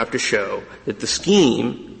still have to show that the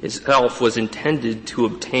scheme itself was intended to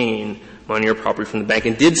obtain money or property from the bank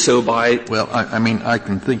and did so by... Well, I mean, I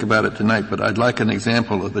can think about it tonight, but I'd like an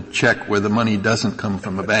example of a check where the money doesn't come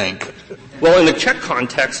from a bank. Well, in the check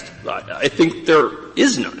context, I think there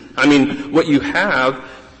is none. I mean, what you have,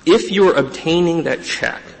 if you're obtaining that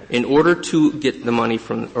check in order to get the money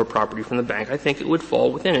from or property from the bank, I think it would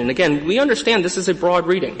fall within. And again, we understand this is a broad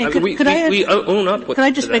reading. Hey, we own up with Could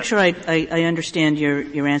I just that. make sure I understand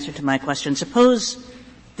your answer to my question? Suppose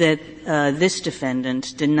that this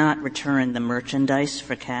defendant did not return the merchandise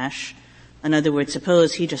for cash. In other words,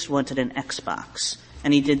 suppose he just wanted an Xbox,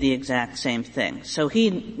 and he did the exact same thing. So he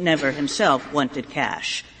never himself wanted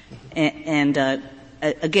cash, and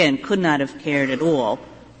again, could not have cared at all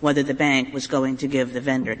whether the bank was going to give the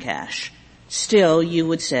vendor cash. Still, you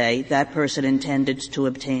would say that person intended to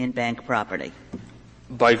obtain bank property.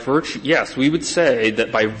 By virtue, yes, we would say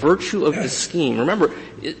that by virtue of the scheme, remember,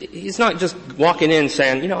 he's not just walking in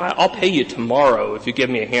saying, I'll pay you tomorrow if you give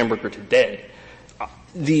me a hamburger today.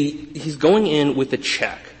 He's going in with a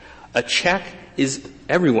check. A check is,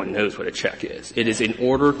 everyone knows what a check is. It is in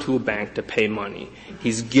order to a bank to pay money.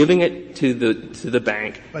 He's giving it to the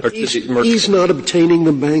bank. But he's not obtaining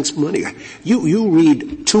the bank's money. You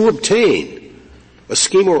read to obtain, a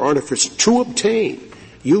scheme or artifice to obtain.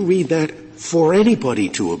 You read that for anybody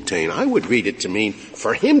to obtain. I would read it to mean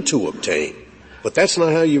for him to obtain. But that's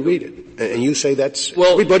not how you read it. And you say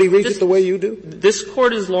everybody reads it the way you do? This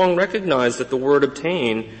Court has long recognized that the word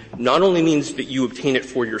obtain not only means that you obtain it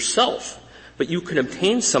for yourself, but you can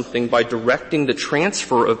obtain something by directing the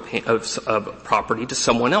transfer of property to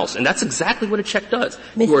someone else. And that's exactly what a check does.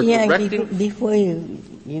 Mr. Yang, before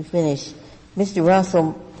you finish, Mr.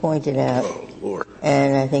 Russell pointed out,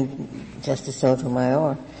 and I think Justice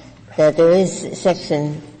Sotomayor, that there is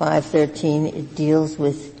Section 513. It deals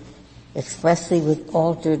expressly with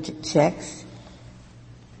altered checks,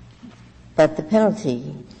 but the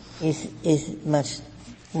penalty is much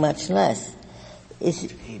less.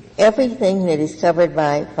 Is everything that is covered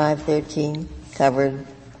by 513 covered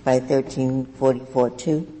by 1344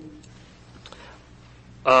 too?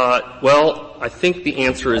 Well, I think the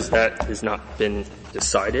answer is that has not been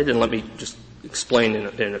decided, and let me just explain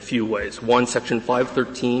in a few ways. One, Section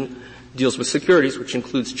 513 deals with securities, which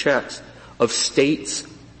includes checks of states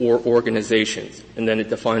or organizations, and then it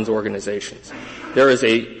defines organizations. There is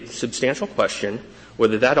a substantial question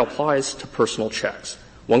whether that applies to personal checks.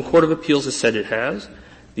 One court of appeals has said it has.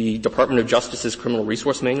 The Department of Justice's Criminal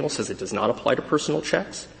Resource Manual says it does not apply to personal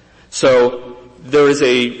checks. So there is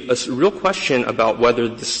a real question about whether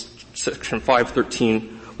this Section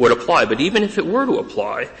 513 would apply. But even if it were to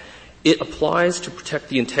apply, it applies to protect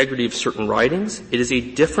the integrity of certain writings. It is a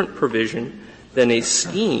different provision than a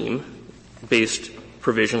scheme-based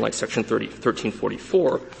provision like Section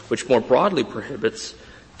 1344, which more broadly prohibits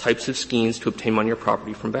types of schemes to obtain money or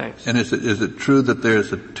property from banks. And is it true that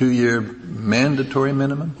there's a 2-year mandatory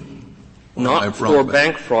minimum? Not for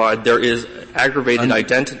bank fraud. There is aggravated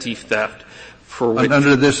identity theft for which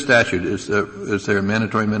under this statute, is there a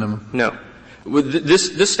mandatory minimum? No.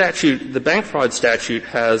 This statute, the bank fraud statute,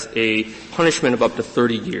 has a punishment of up to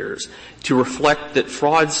 30 years to reflect that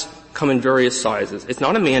frauds come in various sizes. It's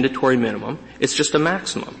not a mandatory minimum. It's just a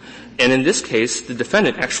maximum. And in this case, the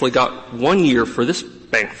defendant actually got 1 year for this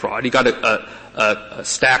bank fraud. He got a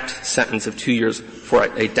stacked sentence of 2 years for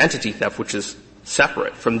identity theft, which is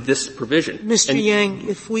separate from this provision. Mr. Yang,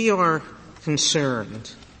 if we are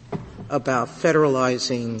concerned about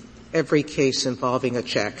federalizing every case involving a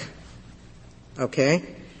check,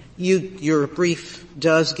 okay, your brief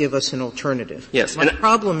does give us an alternative. Yes. My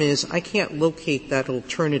problem is I can't locate that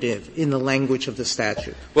alternative in the language of the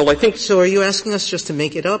statute. Well, I think so. Are you asking us just to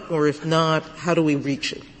make it up, or if not, how do we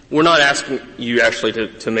reach it? We're not asking you actually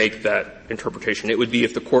to make that interpretation. It would be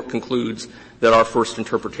if the court concludes that our first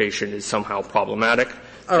interpretation is somehow problematic.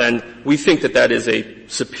 And we think that is a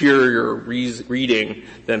superior reading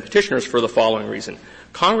than petitioners for the following reason.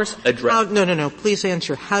 Congress addressed... No. Please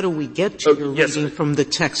answer. How do we get to your reading from the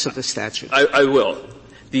text of the statute? I will.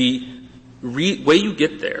 The way you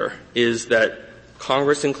get there is that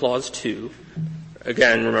Congress in Clause 2,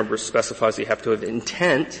 again, remember, specifies you have to have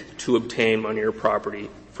intent to obtain money or property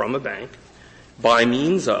from a bank by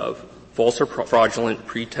means of false or fraudulent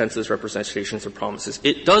pretenses, representations, or promises.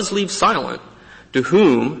 It does leave silent to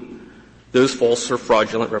whom those false or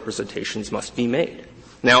fraudulent representations must be made.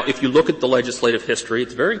 Now, if you look at the legislative history,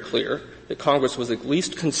 it's very clear that Congress was at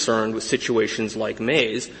least concerned with situations like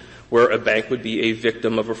Mays, where a bank would be a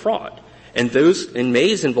victim of a fraud. And those in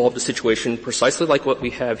Mays involved a situation precisely like what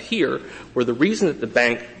we have here, where the reason that the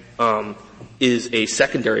bank is a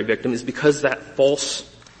secondary victim is because that false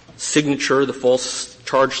signature, the false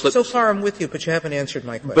charge slip. So far I'm with you, but you haven't answered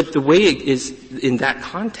my question. But the way it is in that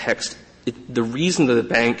context, the reason that the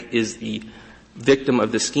bank is the victim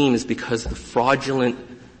of the scheme is because the fraudulent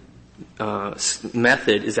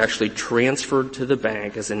method is actually transferred to the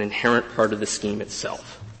bank as an inherent part of the scheme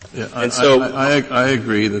itself. Yeah, and so I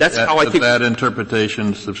agree that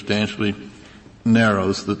interpretation substantially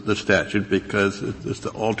narrows the statute because it's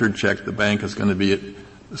the altered check. The bank is going to be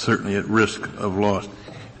certainly at risk of loss.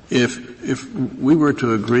 If we were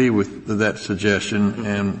to agree with that suggestion,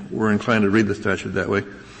 and we're inclined to read the statute that way,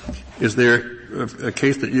 is there a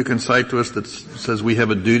case that you can cite to us that says we have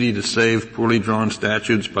a duty to save poorly drawn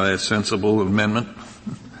statutes by a sensible amendment?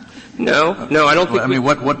 No, I don't think. I mean,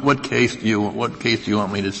 what case do you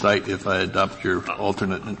want me to cite if I adopt your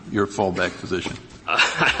fallback position?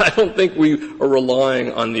 I don't think we are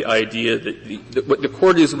relying on the idea that what the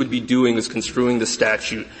court would be doing is construing the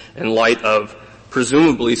statute in light of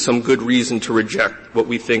presumably some good reason to reject what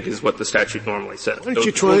we think is what the statute normally says. Why don't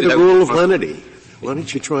you try the rule of lenity? Why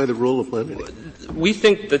don't you try the rule of lenity? We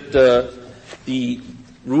think that the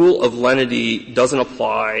rule of lenity doesn't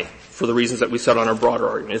apply for the reasons that we said on our broader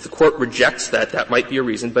argument. If the court rejects that might be a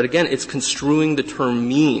reason. But again, it's construing the term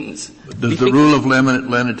means. Does the rule of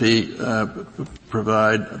lenity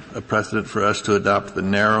provide a precedent for us to adopt the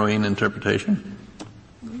narrowing interpretation?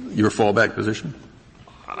 Your fallback position?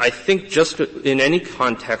 I think just in any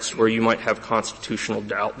context where you might have constitutional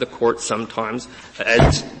doubt, the court sometimes,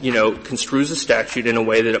 construes a statute in a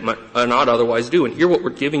way that it might not otherwise do. And here what we're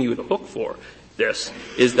giving you the hook for this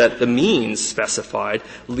is that the means specified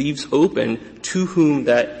leaves open to whom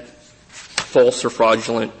that false or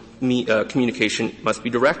fraudulent communication must be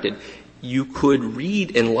directed. You could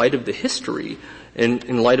read in light of the history and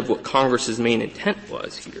in light of what Congress's main intent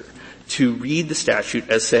was here to read the statute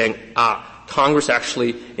as saying, Congress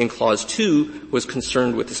actually in Clause 2 was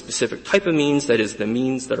concerned with a specific type of means, that is the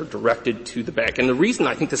means that are directed to the bank. And the reason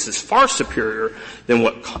I think this is far superior than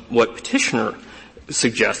what Petitioner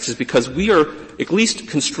suggests is because we are at least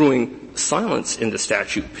construing silence in the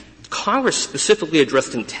statute. Congress specifically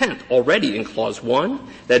addressed intent already in Clause 1,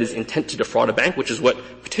 that is intent to defraud a bank, which is what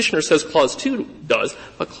Petitioner says Clause 2 does.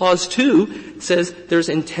 But Clause 2 says there's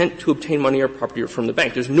intent to obtain money or property from the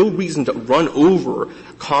bank. There's no reason to run over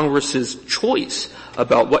Congress's choice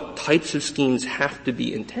about what types of schemes have to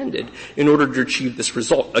be intended in order to achieve this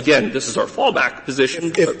result. Again, this is our fallback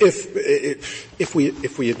position. If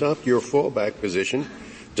we adopt your fallback position,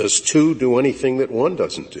 does 2 do anything that 1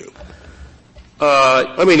 doesn't do?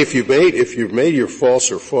 If you've made your false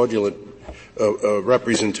or fraudulent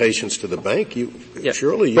representations to the bank,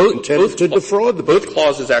 surely you intend to defraud the bank. Both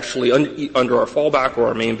clauses actually under our fallback or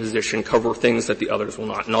our main position cover things that the others will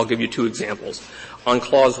not. And I'll give you 2 examples. On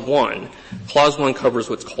Clause 1 covers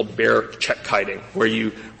what's called bare check kiting, where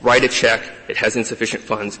you write a check, it has insufficient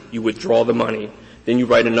funds, you withdraw the money, then you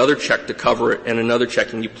write another check to cover it and another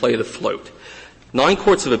check and you play the float. 9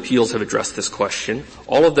 courts of appeals have addressed this question.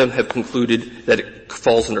 All of them have concluded that it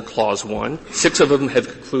falls under Clause 1. 6 of them have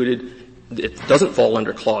concluded it doesn't fall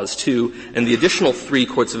under Clause 2. And the additional 3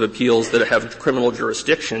 courts of appeals that have criminal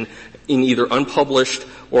jurisdiction in either unpublished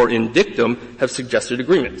or in dictum have suggested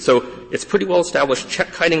agreement. So it's pretty well established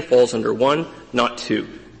check kiting falls under 1, not 2.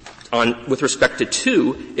 With respect to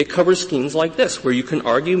 2, it covers schemes like this, where you can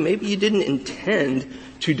argue maybe you didn't intend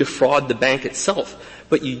to defraud the bank itself,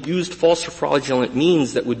 but you used false or fraudulent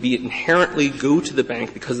means that would be inherently go to the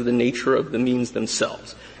bank because of the nature of the means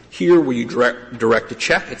themselves. Here, where you direct a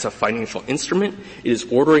check, it's a financial instrument. It is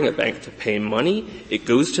ordering a bank to pay money. It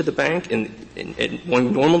goes to the bank, and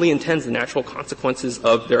one normally intends the natural consequences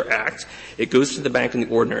of their act. It goes to the bank in the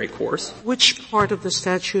ordinary course. Which part of the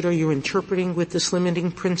statute are you interpreting with this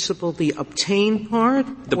limiting principle? The obtain part?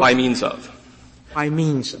 The by means of. By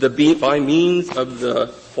means of. By means of the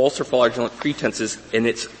false or fraudulent pretenses, and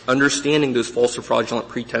it's understanding those false or fraudulent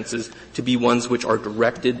pretenses to be ones which are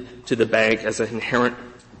directed to the bank as an inherent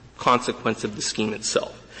consequence of the scheme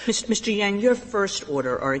itself. Mr. Yang, your first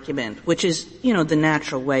order argument, which is, the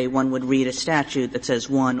natural way one would read a statute that says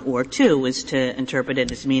 1 or 2, is to interpret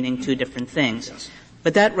it as meaning 2 different things. Yes.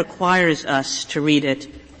 But that requires us to read it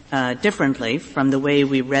differently from the way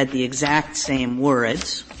we read the exact same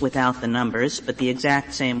words without the numbers, but the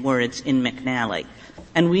exact same words in McNally.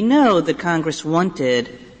 And we know that Congress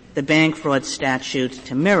wanted the bank fraud statute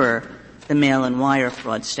to mirror the mail and wire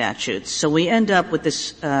fraud statutes. So we end up with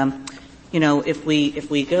this, if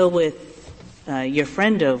we go with your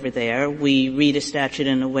friend over there, we read a statute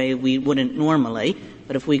in a way we wouldn't normally.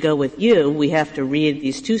 But if we go with you, we have to read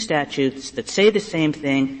these 2 statutes that say the same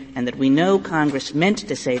thing and that we know Congress meant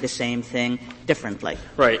to say the same thing differently.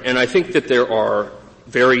 Right. And I think that there are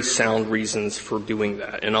very sound reasons for doing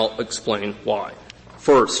that, and I'll explain why.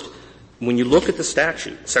 First, when you look at the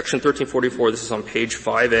statute, Section 1344, this is on page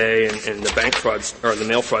 5A, and the bank fraud, or the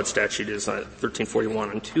mail fraud statute is on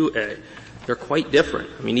 1341 and 2A. They're quite different.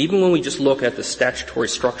 Even when we just look at the statutory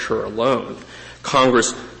structure alone,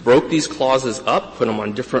 Congress broke these clauses up, put them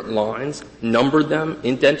on different lines, numbered them,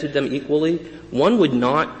 indented them equally. One would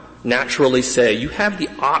not naturally say you have the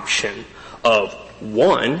option of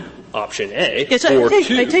 1, option A, yes, or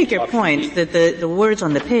 2. I take your point that the words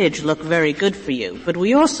on the page look very good for you, but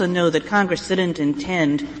we also know that Congress didn't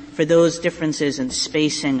intend for those differences in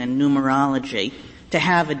spacing and numerology to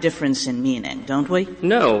have a difference in meaning, don't we?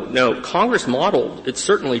 No. Congress modeled, it's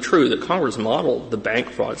certainly true that Congress modeled the bank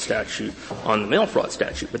fraud statute on the mail fraud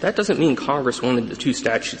statute, but that doesn't mean Congress wanted the two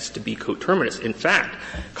statutes to be coterminous. In fact,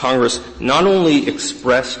 Congress not only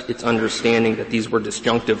expressed its understanding that these were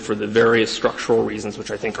disjunctive for the various structural reasons,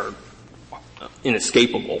 which I think are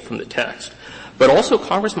inescapable from the text, but also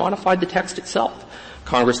Congress modified the text itself.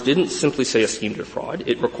 Congress didn't simply say a scheme to defraud.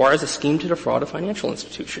 It requires a scheme to defraud a financial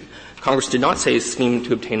institution. Congress did not say a scheme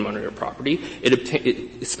to obtain money or property.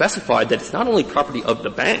 It specified that it's not only property of the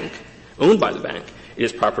bank, owned by the bank, it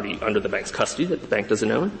is property under the bank's custody that the bank doesn't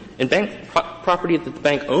own, and property that the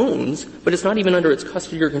bank owns, but it's not even under its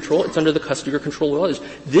custody or control, it's under the custody or control of others.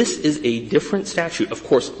 This is a different statute, of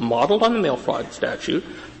course, modeled on the mail fraud statute,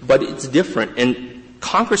 but it's different. And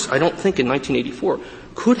Congress, I don't think in 1984,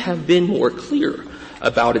 could have been more clear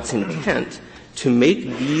about its intent to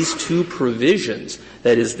make these two provisions,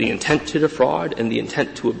 that is, the intent to defraud and the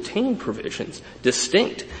intent to obtain provisions,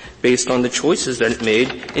 distinct based on the choices that it made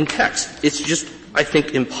in text. It's just, I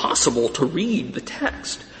think, impossible to read the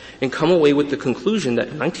text and come away with the conclusion that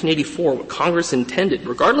in 1984 what Congress intended,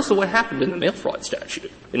 regardless of what happened in the mail fraud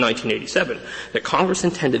statute in 1987, that Congress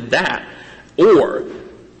intended that, or,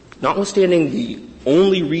 notwithstanding the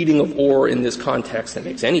only reading of or in this context that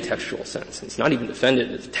makes any textual sense, it's not even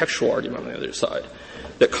defended, it's a textual argument on the other side,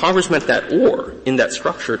 that Congress meant that or in that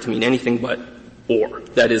structure to mean anything but or.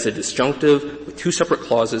 That is a disjunctive with two separate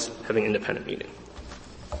clauses having independent meaning.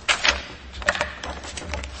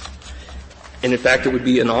 And in fact, it would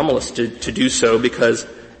be anomalous to do so because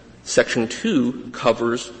Section 2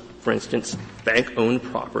 covers, for instance, bank-owned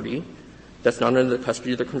property that's not under the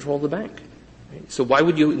custody or the control of the bank. So why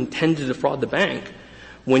would you intend to defraud the bank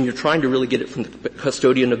when you're trying to really get it from the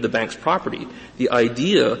custodian of the bank's property? The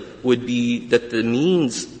idea would be that the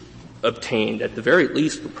means obtained, at the very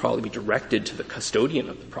least, would probably be directed to the custodian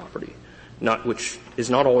of the property, which is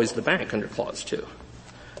not always the bank under Clause 2.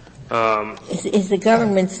 Is the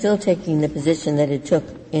government still taking the position that it took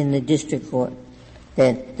in the district court,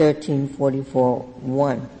 that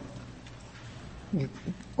 1344(1)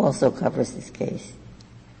 also covers this case?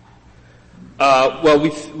 Well,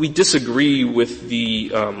 we disagree with the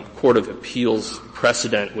Court of Appeals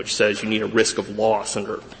precedent, which says you need a risk of loss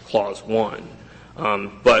under Clause 1.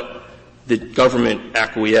 But the government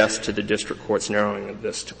acquiesced to the district court's narrowing of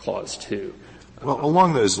this to Clause 2. Well,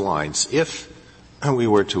 along those lines, if we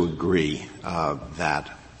were to agree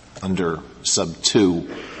that under sub 2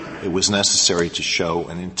 it was necessary to show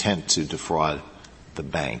an intent to defraud the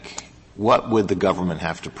bank, what would the government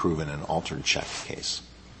have to prove in an altered check case?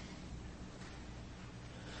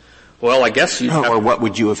 Well, I guess or what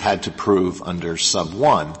would you have had to prove under sub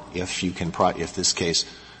 1 if if this case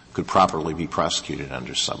could properly be prosecuted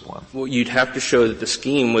under sub 1? Well, you'd have to show that the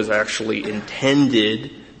scheme was actually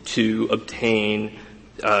intended to obtain,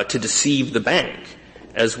 to deceive the bank,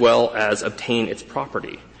 as well as obtain its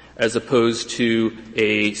property, as opposed to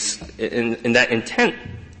in that intent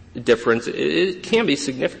difference, it can be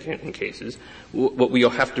significant in cases. What we'll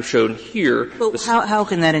have to show here. But how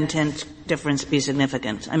can that intent difference be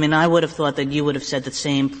significant? I mean, I would have thought that you would have said the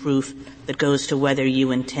same proof that goes to whether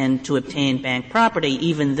you intend to obtain bank property,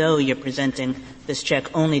 even though you're presenting this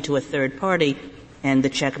check only to a third party, and the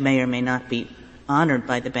check may or may not be honored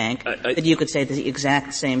by the bank, that you could say the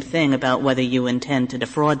exact same thing about whether you intend to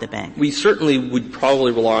defraud the bank. We certainly would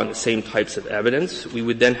probably rely on the same types of evidence. We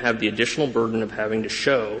would then have the additional burden of having to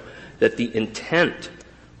show that the intent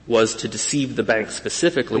was to deceive the bank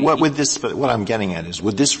specifically. What I'm getting at is,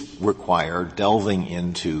 would this require delving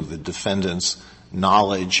into the defendant's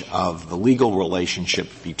knowledge of the legal relationship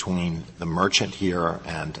between the merchant here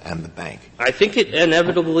and the bank? I think it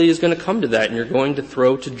inevitably is going to come to that, and you're going to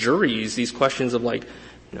throw to juries these questions of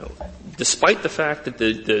despite the fact that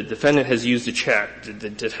the defendant has used a check, did the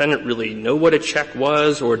defendant really know what a check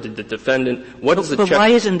was, or did the defendant, what is the check? But why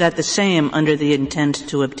isn't that the same under the intent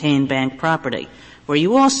to obtain bank property? Where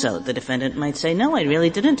you also, the defendant might say, no, I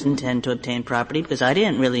really didn't intend to obtain property because I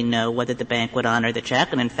didn't really know whether the bank would honor the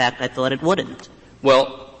check, and in fact I thought it wouldn't.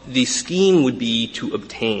 Well, the scheme would be to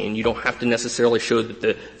obtain. You don't have to necessarily show that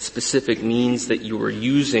the specific means that you were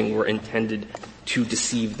using were intended to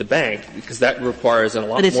deceive the bank, because that requires a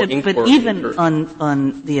lot more inquiry. But even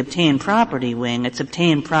on the obtained property wing, it's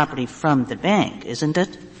obtained property from the bank, isn't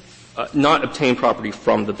it? Not obtained property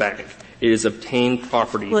from the bank. It is obtained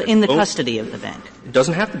property. Well, in the custody of the bank. It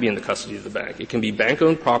doesn't have to be in the custody of the bank. It can be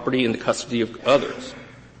bank-owned property in the custody of others.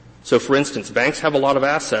 So, for instance, banks have a lot of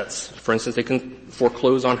assets. For instance, they can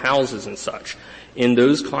foreclose on houses and such. In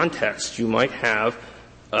those contexts, you might have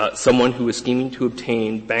someone who is scheming to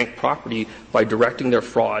obtain bank property by directing their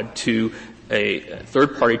fraud to a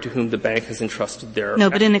third party to whom the bank has entrusted their... No,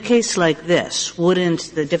 but in a case like this,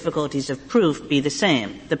 wouldn't the difficulties of proof be the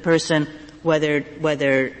same? The person, whether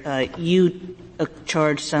you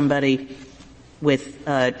charge somebody with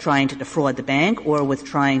trying to defraud the bank or with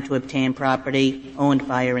trying to obtain property owned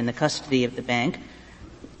by or in the custody of the bank,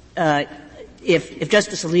 if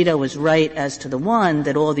Justice Alito was right as to the one,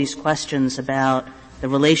 that all these questions about the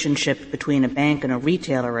relationship between a bank and a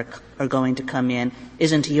retailer are going to come in,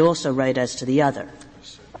 isn't he also right as to the other?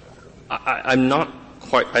 I'm not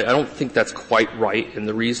quite — I don't think that's quite right, and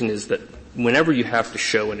the reason is that whenever you have to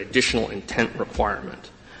show an additional intent requirement,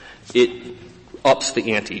 it ups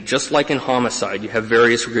the ante. Just like in homicide, you have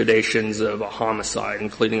various gradations of a homicide,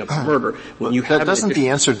 including a murder. When you have doesn't the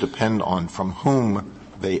answer depend on for whom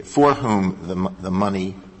the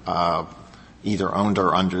money either owned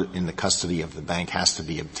or under in the custody of the bank has to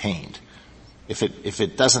be obtained? If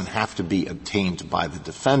it doesn't have to be obtained by the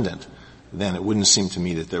defendant, then it wouldn't seem to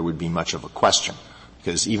me that there would be much of a question.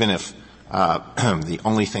 Because even if the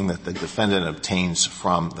only thing that the defendant obtains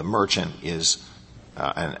from the merchant is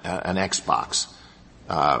an Xbox,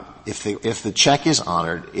 if the check is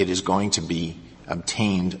honored, it is going to be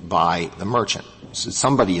obtained by the merchant. So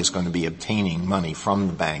somebody is going to be obtaining money from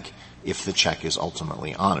the bank if the check is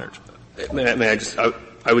ultimately honored.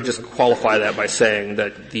 I would just qualify that by saying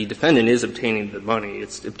that the defendant is obtaining the money.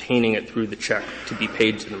 It's obtaining it through the check to be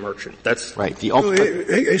paid to the merchant. That's right.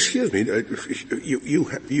 Excuse me.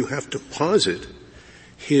 You have to posit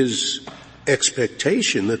his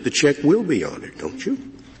expectation that the check will be honored, don't you?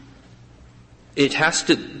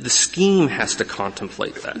 The scheme has to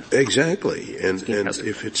contemplate that. Exactly. And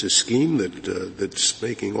if it's a scheme that's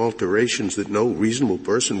making alterations that no reasonable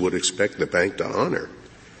person would expect the bank to honor,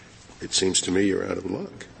 it seems to me you're out of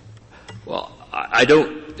luck. Well, I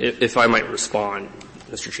don't, if I might respond,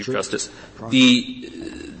 Mr. Chief Justice,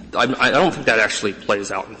 I don't think that actually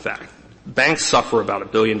plays out in fact. Banks suffer about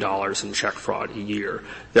 $1 billion in check fraud a year.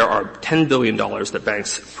 There are $10 billion that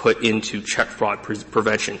banks put into check fraud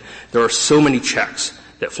prevention. There are so many checks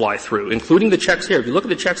that fly through, including the checks here. If you look at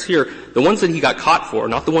the checks here, the ones that he got caught for,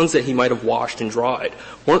 not the ones that he might have washed and dried,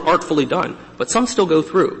 weren't artfully done, but some still go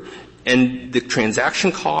through. And the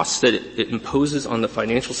transaction costs that it imposes on the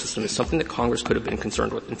financial system is something that Congress could have been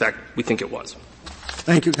concerned with. In fact, we think it was.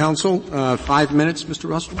 Thank you, counsel. 5 minutes, Mr.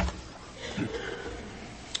 Russell.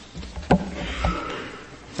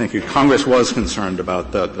 Thank you. Congress was concerned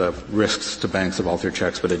about the risks to banks of altered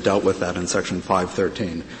checks, but it dealt with that in Section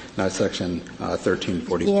 513, not Section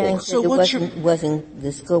 1344. Yeah, so wasn't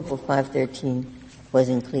the scope of 513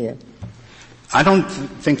 wasn't clear. I don't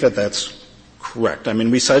think that that's correct. I mean,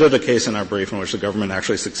 we cited a case in our brief in which the government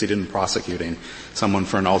actually succeeded in prosecuting someone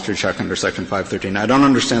for an altered check under Section 513. I don't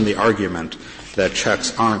understand the argument that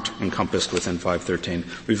checks aren't encompassed within 513.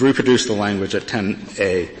 We've reproduced the language at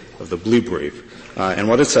 10A of the blue brief. And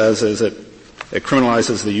what it says is it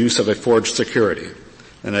criminalizes the use of a forged security.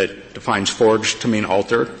 And it defines forged to mean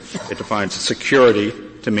altered. It defines security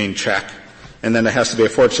to mean check. And then it has to be a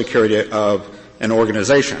forged security of an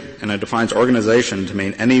organization. And it defines organization to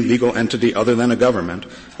mean any legal entity other than a government,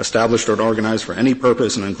 established or organized for any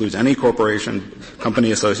purpose and includes any corporation,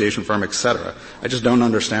 company, association, firm, etc. I just don't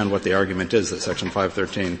understand what the argument is that Section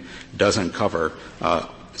 513 doesn't cover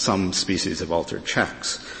some species of altered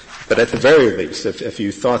checks. But at the very least, if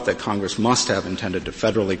you thought that Congress must have intended to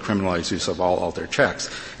federally criminalize use of all altered checks,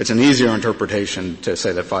 it's an easier interpretation to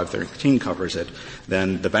say that 513 covers it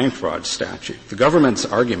than the bank fraud statute. The government's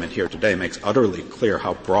argument here today makes utterly clear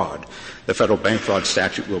how broad the federal bank fraud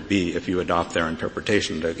statute will be if you adopt their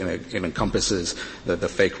interpretation. It encompasses the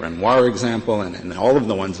fake Renoir example and all of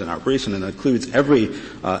the ones in our briefs, and it includes every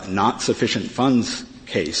not sufficient funds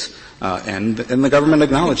case. And the government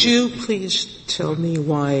acknowledges. Could you please tell me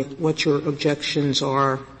what your objections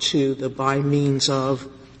are to the by means of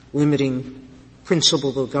limiting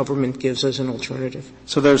principle the government gives as an alternative?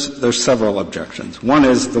 So there's several objections. One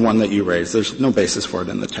is the one that you raised. There's no basis for it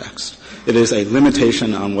in the text. It is a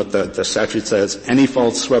limitation on what the statute says, any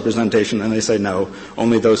false representation, and they say no,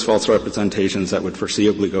 only those false representations that would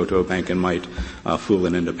foreseeably go to a bank and might fool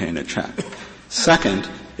an independent check. Second,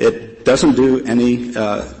 it doesn't do any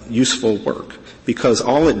useful work because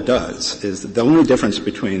all it does is the only difference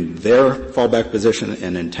between their fallback position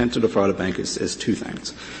and intent to defraud a bank is two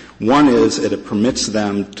things. One is it permits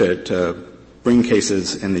them to bring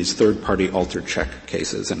cases in these third-party altered check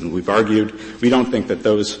cases, and we've argued we don't think that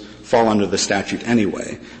those fall under the statute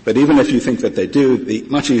anyway. But even if you think that they do, the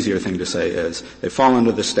much easier thing to say is they fall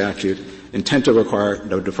under the statute. Intent to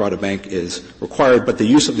defraud a bank is required, but the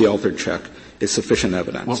use of the altered check is sufficient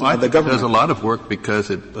evidence. Well, I think it does a lot of work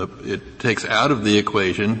because it takes out of the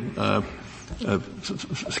equation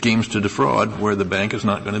schemes to defraud where the bank is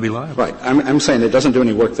not going to be liable. Right. I'm saying it doesn't do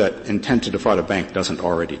any work that intent to defraud a bank doesn't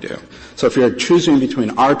already do. So if you're choosing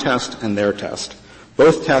between our test and their test,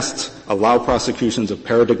 both tests allow prosecutions of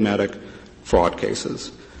paradigmatic fraud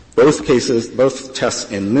cases. Both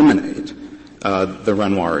tests eliminate the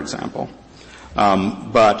Renoir example.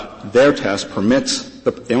 But their test permits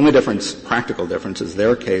the only difference, practical difference, is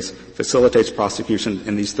their case facilitates prosecution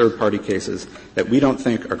in these third-party cases that we don't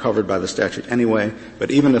think are covered by the statute anyway. But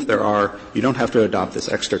even if there are, you don't have to adopt this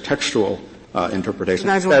extra textual interpretation.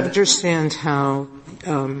 And I don't understand how,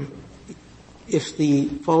 if the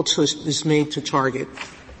falsehood is made to Target,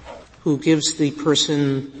 who gives the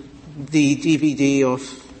person the DVD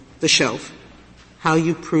off the shelf, how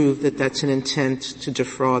you prove that that's an intent to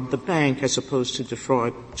defraud the bank as opposed to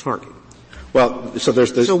defraud Target. Well, so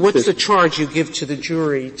what's the charge you give to the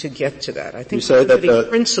jury to get to that? I think the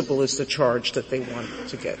principle is the charge that they want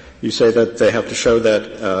to get. You say that they have to show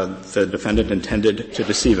that the defendant intended to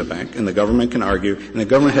deceive a bank, and the government can argue, and the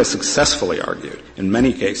government has successfully argued in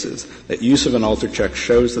many cases that use of an altered check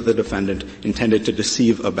shows that the defendant intended to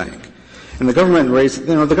deceive a bank. And the government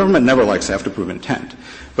the government never likes to have to prove intent.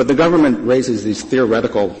 But the government raises these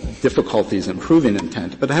theoretical difficulties in proving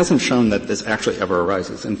intent, but it hasn't shown that this actually ever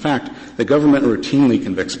arises. In fact, the government routinely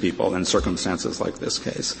convicts people in circumstances like this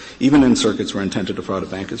case, even in circuits where intent to defraud a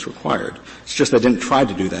bank is required. It's just they didn't try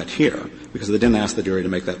to do that here, because they didn't ask the jury to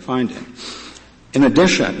make that finding. In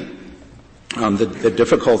addition, the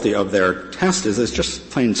difficulty of their test is it's just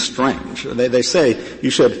plain strange. They say you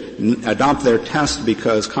should adopt their test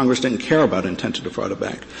because Congress didn't care about intent to defraud a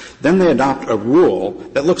bank. Then they adopt a rule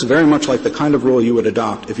that looks very much like the kind of rule you would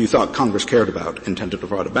adopt if you thought Congress cared about intent to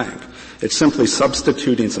defraud a bank. It's simply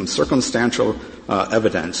substituting some circumstantial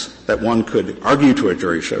evidence that one could argue to a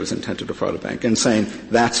jury shows intent to defraud a bank and saying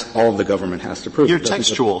that's all the government has to prove. Your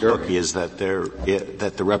textual hook is that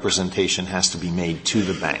that the representation has to be made to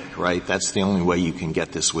the bank, right? That's the only way you can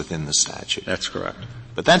get this within the statute. That's correct.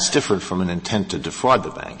 But that's different from an intent to defraud the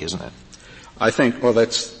bank, isn't it? I think, well,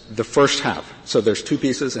 that's the first half. So there's two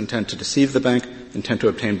pieces, intent to deceive the bank, intent to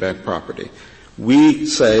obtain bank property. We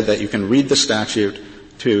say that you can read the statute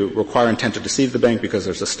to require intent to deceive the bank because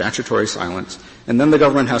there's a statutory silence, and then the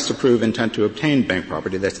government has to prove intent to obtain bank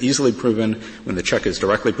property. That's easily proven when the check is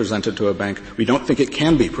directly presented to a bank. We don't think it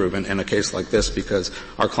can be proven in a case like this because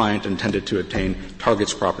our client intended to obtain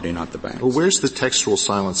Target's property, not the bank. Well, where's the textual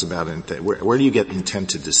silence about intent? Where do you get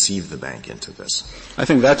intent to deceive the bank into this? I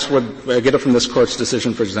think that's what I get it from this Court's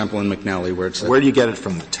decision, for example, in McNally, where it says. Where do you get it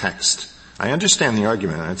from the text? I understand the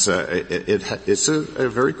argument. It's a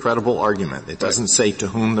very credible argument. It doesn't say to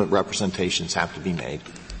whom the representations have to be made.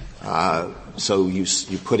 So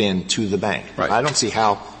you put in to the bank. Right. I don't see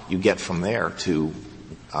how you get from there to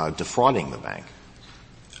defrauding the bank.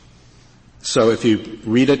 So if you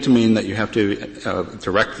read it to mean that you have to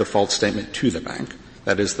direct the false statement to the bank,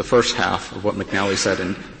 that is the first half of what McNally said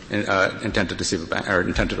in intent to deceive a bank, or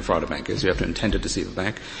intent to defraud a bank, is you have to intend to deceive a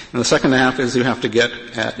bank. And the second half is you have to get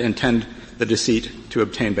intend the deceit to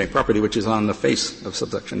obtain bank property, which is on the face of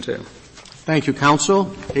subsection 2. Thank you, counsel.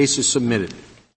 Case is submitted.